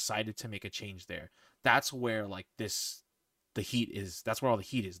and decided to make a change there. That's where like the heat is. That's where all the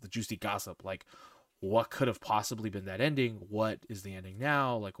heat is. The juicy gossip. Like, what could have possibly been that ending? What is the ending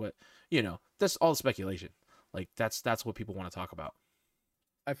now? Like, what, that's all speculation. Like, that's what people want to talk about.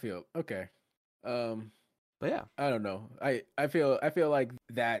 I feel okay. But yeah, I don't know. I feel like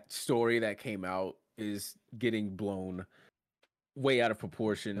that story that came out is getting blown way out of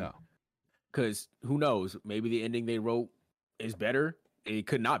proportion. Yeah. Because who knows? Maybe the ending they wrote is better. It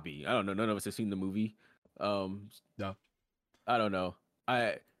could not be. I don't know. None of us have seen the movie. No. I don't know.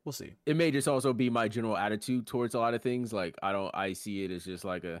 We'll see. It may just also be my general attitude towards a lot of things. Like I see it as just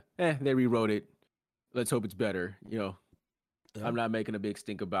like they rewrote it. Let's hope it's better. Yeah. I'm not making a big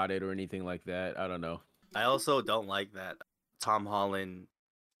stink about it or anything like that. I don't know. I also don't like that Tom Holland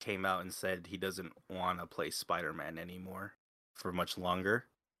came out and said he doesn't want to play Spider-Man anymore for much longer.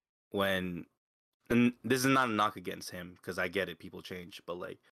 And this is not a knock against him, because I get it, people change. But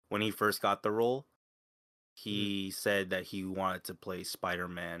like when he first got the role, he said that he wanted to play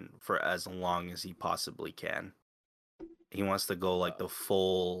Spider-Man for as long as he possibly can. He wants to go like the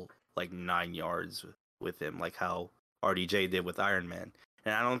full like 9 yards with him, like how RDJ did with Iron Man.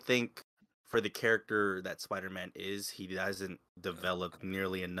 And I don't think for the character that Spider-Man is, he hasn't developed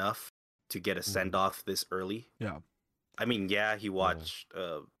nearly enough to get a send-off this early. Yeah. I mean, yeah, he watched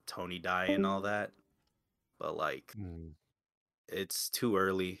Tony die and all that, but like it's too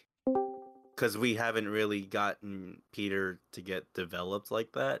early because we haven't really gotten Peter to get developed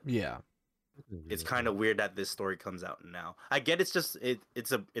like that. Yeah. It's kind of weird that this story comes out now. I get it's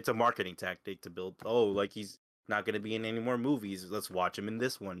a marketing tactic to build. Oh, like he's not going to be in any more movies. Let's watch him in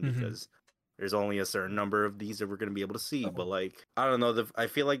this one because there's only a certain number of these that we're going to be able to see. But like, I don't know. I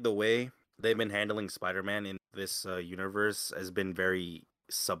feel like the way they've been handling Spider-Man in this universe has been very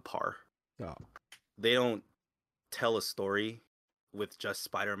subpar. Oh. They don't tell a story with just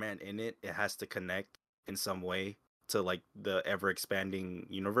Spider-Man in it. It has to connect in some way to like the ever expanding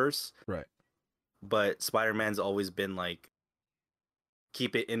universe. Right. But Spider-Man's always been like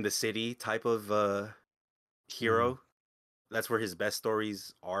keep it in the city type of hero. That's where his best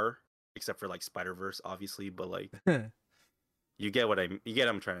stories are, except for like Spider-Verse, obviously. But like, you get what I'm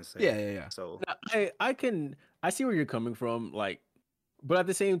trying to say. Yeah. So I see where you're coming from, like, but at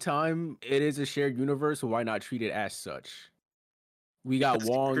the same time, it is a shared universe. So why not treat it as such? We got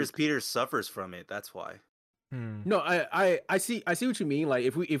Wong. Because Peter suffers from it. That's why. No, I see what you mean. Like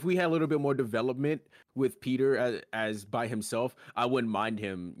if we had a little bit more development with Peter as by himself, I wouldn't mind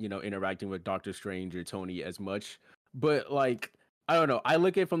him, interacting with Doctor Strange or Tony as much. But like, I don't know. I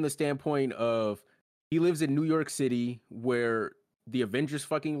look at it from the standpoint of he lives in New York City where the Avengers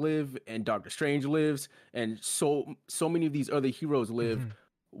fucking live and Doctor Strange lives and so many of these other heroes live.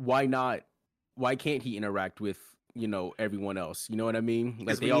 Why not? Why can't he interact with everyone else? You know what I mean?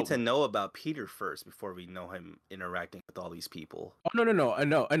 Because we need to know about Peter first before we know him interacting with all these people. Oh no! I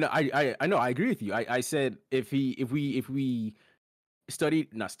know. I know. I agree with you. I said if we if we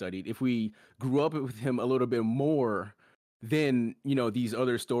grew up with him a little bit more, then these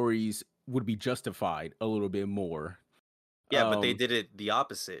other stories would be justified a little bit more. Yeah, but they did it the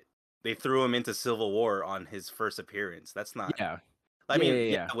opposite. They threw him into Civil War on his first appearance. That's not. Yeah. I mean,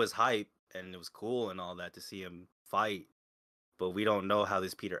 it was hype and it was cool and all that to see him fight, but we don't know how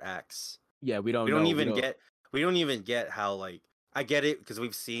this Peter acts. Yeah, we don't even get how, like, I get it because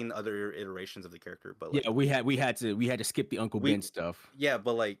we've seen other iterations of the character, but like, yeah, we had to skip the Uncle Ben stuff. Yeah,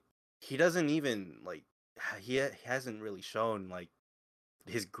 but like he doesn't even like he hasn't really shown like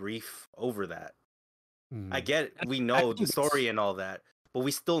his grief over that. I get it. We know the story and all that, but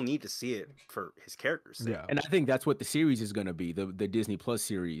we still need to see it for his character's sake. Yeah, and I think that's what the series is going to be, the Disney Plus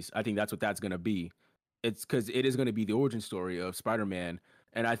series. I think that's what that's going to be. It's because it is going to be the origin story of Spider-Man,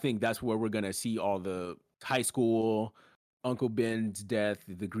 and I think that's where we're going to see all the high school, Uncle Ben's death,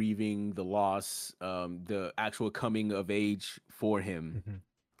 the grieving, the loss, the actual coming of age for him.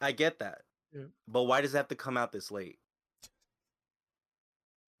 I get that, but why does it have to come out this late?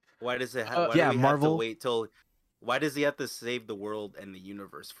 Why does it? Why do we Marvel. have to wait till? Why does he have to save the world and the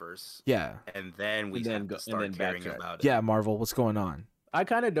universe first? Yeah, and then we have to start caring about it. Yeah, Marvel, what's going on? I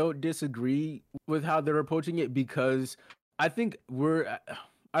kind of don't disagree with how they're approaching it because I think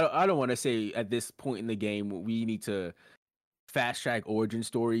I don't want to say at this point in the game we need to fast track origin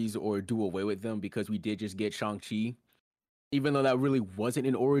stories or do away with them because we did just get Shang-Chi. Even though that really wasn't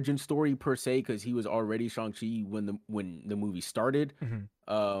an origin story per se, because he was already Shang-Chi when the movie started.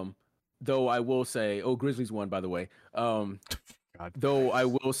 Though I will say, Grizzlies won, by the way. Though I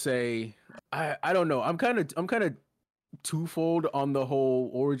will say, I don't know. I'm kind of twofold on the whole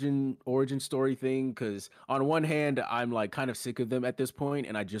origin story thing, because on one hand, I'm like kind of sick of them at this point,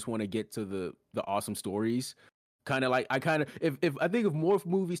 and I just want to get to the awesome stories. Kind of like if I think if more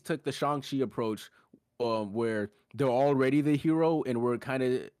movies took the Shang-Chi approach, where they're already the hero and we're kind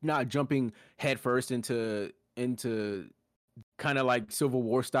of not jumping headfirst into kind of like Civil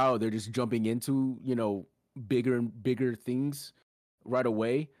War style. They're just jumping into bigger and bigger things right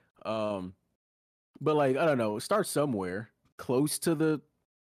away. But like I don't know, start somewhere close to the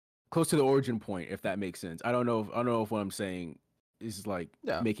origin point, if that makes sense. I don't know if what I'm saying is like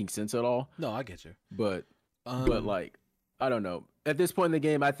making sense at all. No, I get you. But like I don't know. At this point in the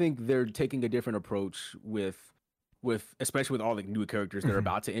game, I think they're taking a different approach with especially with all the new characters they're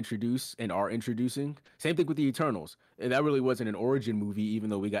about to introduce and are introducing. Same thing with the Eternals. And that really wasn't an origin movie, even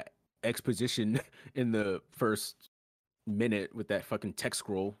though we got exposition in the first minute with that fucking text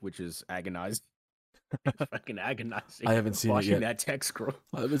scroll, which is agonizing. Fucking agonizing. I haven't seen it watching yet. that text scroll.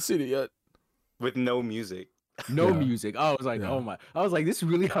 I haven't seen it yet. With no music. No music. I was like, oh my. I was like, this is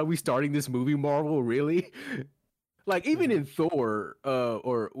really how we starting this movie, Marvel? Really? Like even in Thor,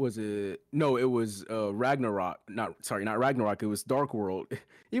 or was it? No, it was Ragnarok. Not Ragnarok. It was Dark World.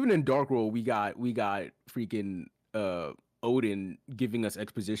 Even in Dark World, we got freaking Odin giving us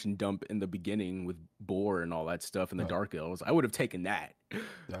exposition dump in the beginning with Boar and all that stuff in the Dark Elves. I would have taken that.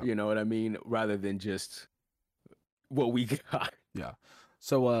 You know what I mean? Rather than just what we got. Yeah.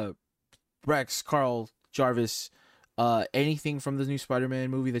 So, Rex, Carl, Jarvis, anything from the new Spider-Man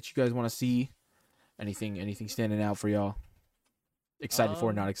movie that you guys want to see? Anything standing out for y'all? Excited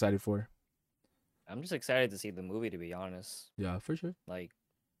for, not excited for? I'm just excited to see the movie, to be honest. Yeah, for sure. Like,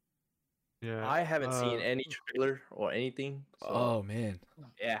 Yeah. I haven't seen any trailer or anything. So, Oh man.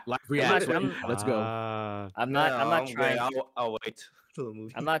 yeah. Live Yeah, reaction. Let's go. I'm not good. trying. I'll wait till the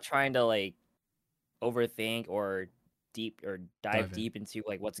movie. I'm not trying to like overthink or dive Dive in. deep into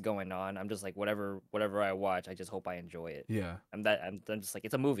like what's going on. I'm just like whatever I watch, I just hope I enjoy it. Yeah. I'm just like,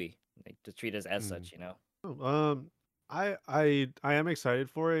 it's a movie. Like, just treat it as such, you know. I am excited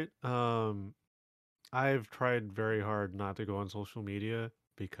for it. I've tried very hard not to go on social media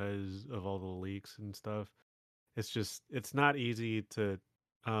because of all the leaks and stuff. It's not easy to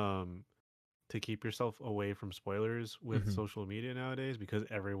keep yourself away from spoilers with Mhm. social media nowadays because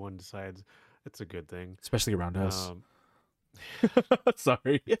everyone decides it's a good thing. Especially around us.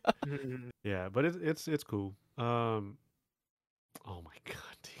 Sorry. Yeah, but it's cool. Oh my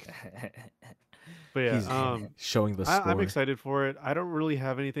god, dude. But yeah, He's showing the score. I'm excited for it. I don't really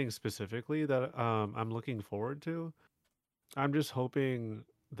have anything specifically that I'm looking forward to. I'm just hoping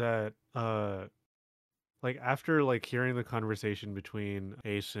that like after like hearing the conversation between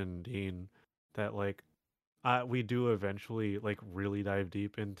Ace and Dean, that like we do eventually like really dive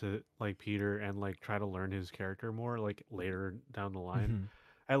deep into like Peter and like try to learn his character more like later down the line. Mhm.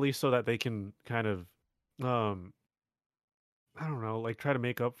 At least so that they can kind of I don't know, like try to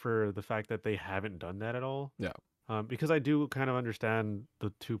make up for the fact that they haven't done that at all. Yeah. Because I do kind of understand the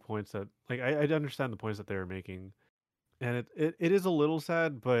 2 points that like I understand the points that they were making. And it is a little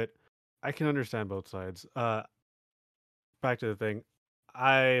sad, but I can understand both sides. Back to the thing.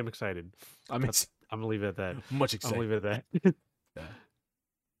 I am excited. I'm gonna leave it at that. much I'm excited. gonna leave it at that. Yeah.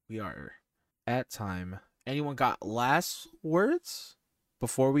 We are at time. Anyone got last words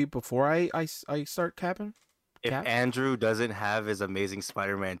before I start capping? If Cap? Andrew doesn't have his amazing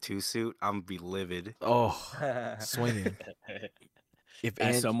Spider-Man 2 suit, I'm gonna be livid. Oh, swinging. If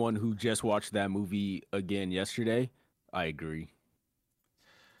As someone who just watched that movie again yesterday, I agree.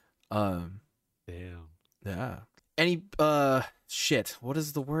 Damn. Yeah. Any shit. What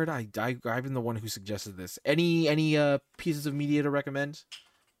is the word? I've been the one who suggested this. Any pieces of media to recommend?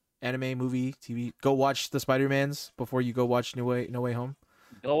 Anime, movie, TV. Go watch the Spider-Mans before you go watch No Way Home.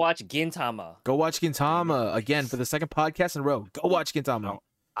 Go watch Gintama. Go watch Gintama again for the second podcast in a row. Go watch Gintama.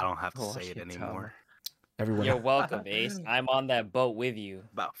 I don't have to Oh, say it shit, anymore. Everyone. You're welcome, Ace. I'm on that boat with you.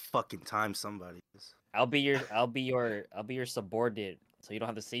 About fucking time somebody is. I'll be your subordinate, so you don't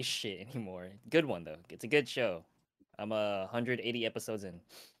have to say shit anymore. Good one though. It's a good show. I'm 180 episodes in.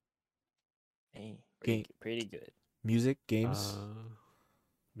 Hey. Pretty good. Music, games,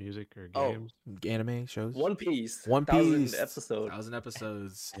 Music or Oh. games? anime shows. One Piece. One 1,000 Piece. episode. 1,000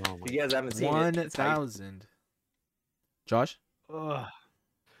 episodes. Oh my If you guys haven't seen it, it's hype. 1,000. Josh? Ugh.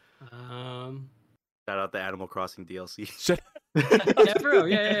 Shout out the Animal Crossing DLC. Yeah, bro.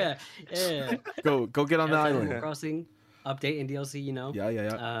 Yeah. Go get on the Animal island. Crossing update and DLC. You know. Yeah.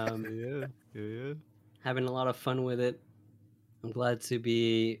 Yeah. Having a lot of fun with it. I'm glad to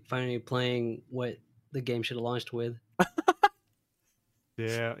be finally playing what the game should have launched with.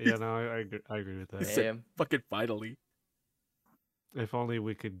 Yeah, no, I agree with that. Damn. Fucking finally. If only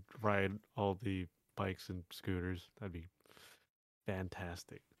we could ride all the bikes and scooters, that'd be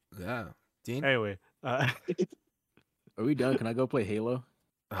fantastic. Yeah. Dean? Anyway, Are we done? Can I go play Halo?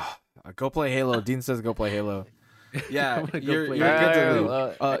 Go play Halo. Dean says go play Halo. Yeah, I'm gonna go you're play good to Halo.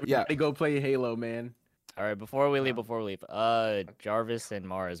 leave. Everybody Yeah. go play Halo, man. All right, before we leave, Jarvis and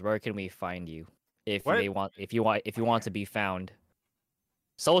Mars, where can we find you if What? if you want to be found?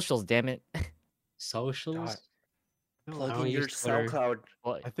 Socials, damn it. Socials. I Plug don't in your use Twitter. SoundCloud.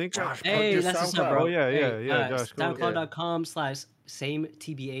 I think Josh, plug Hey, your that's what's up, SoundCloud. bro. Oh, yeah, Josh, go.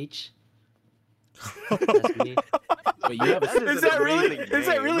 SoundCloud.com/sametbh. That's me. Wait, you have a Is that really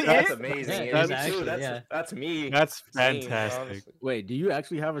That's it? amazing. Yeah, Me actually, too. yeah. That's me. That's Same, fantastic. honestly. Wait, do you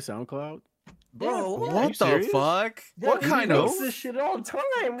actually have a SoundCloud? Bro, What the serious? fuck? Bro, What he kind makes of this shit all the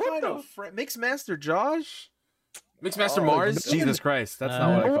time? What the? Mixmaster Josh? Mixmaster Oh, Mars? no. Jesus Christ, that's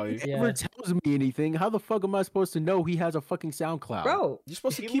not what I No call one you. Yeah. ever tells me anything. How the fuck am I supposed to know he has a fucking SoundCloud? Bro, You're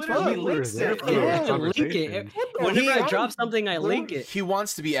supposed to He keep literally up. links There it. for the yeah, link conversation. it. the Whenever I fuck? drop something, I link it. He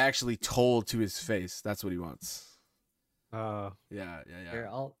wants to be actually told to his face. That's what he wants. Uh, Yeah. Here,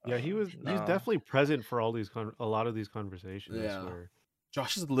 I'll. yeah, he's No. definitely present for all these a lot of these conversations. I Yeah. swear.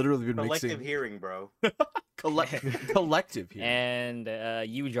 Josh has literally been Collective mixing hearing, bro. collective here. And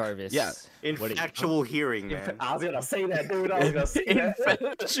you, Jarvis. Yeah. What do you- Factual hearing, man. I was gonna say that, dude. I was gonna say that.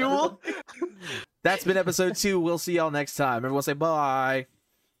 Infactual? That's been episode 2. We'll see y'all next time. Everyone say bye.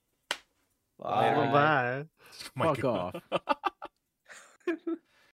 Bye. Bye. My Fuck God. off.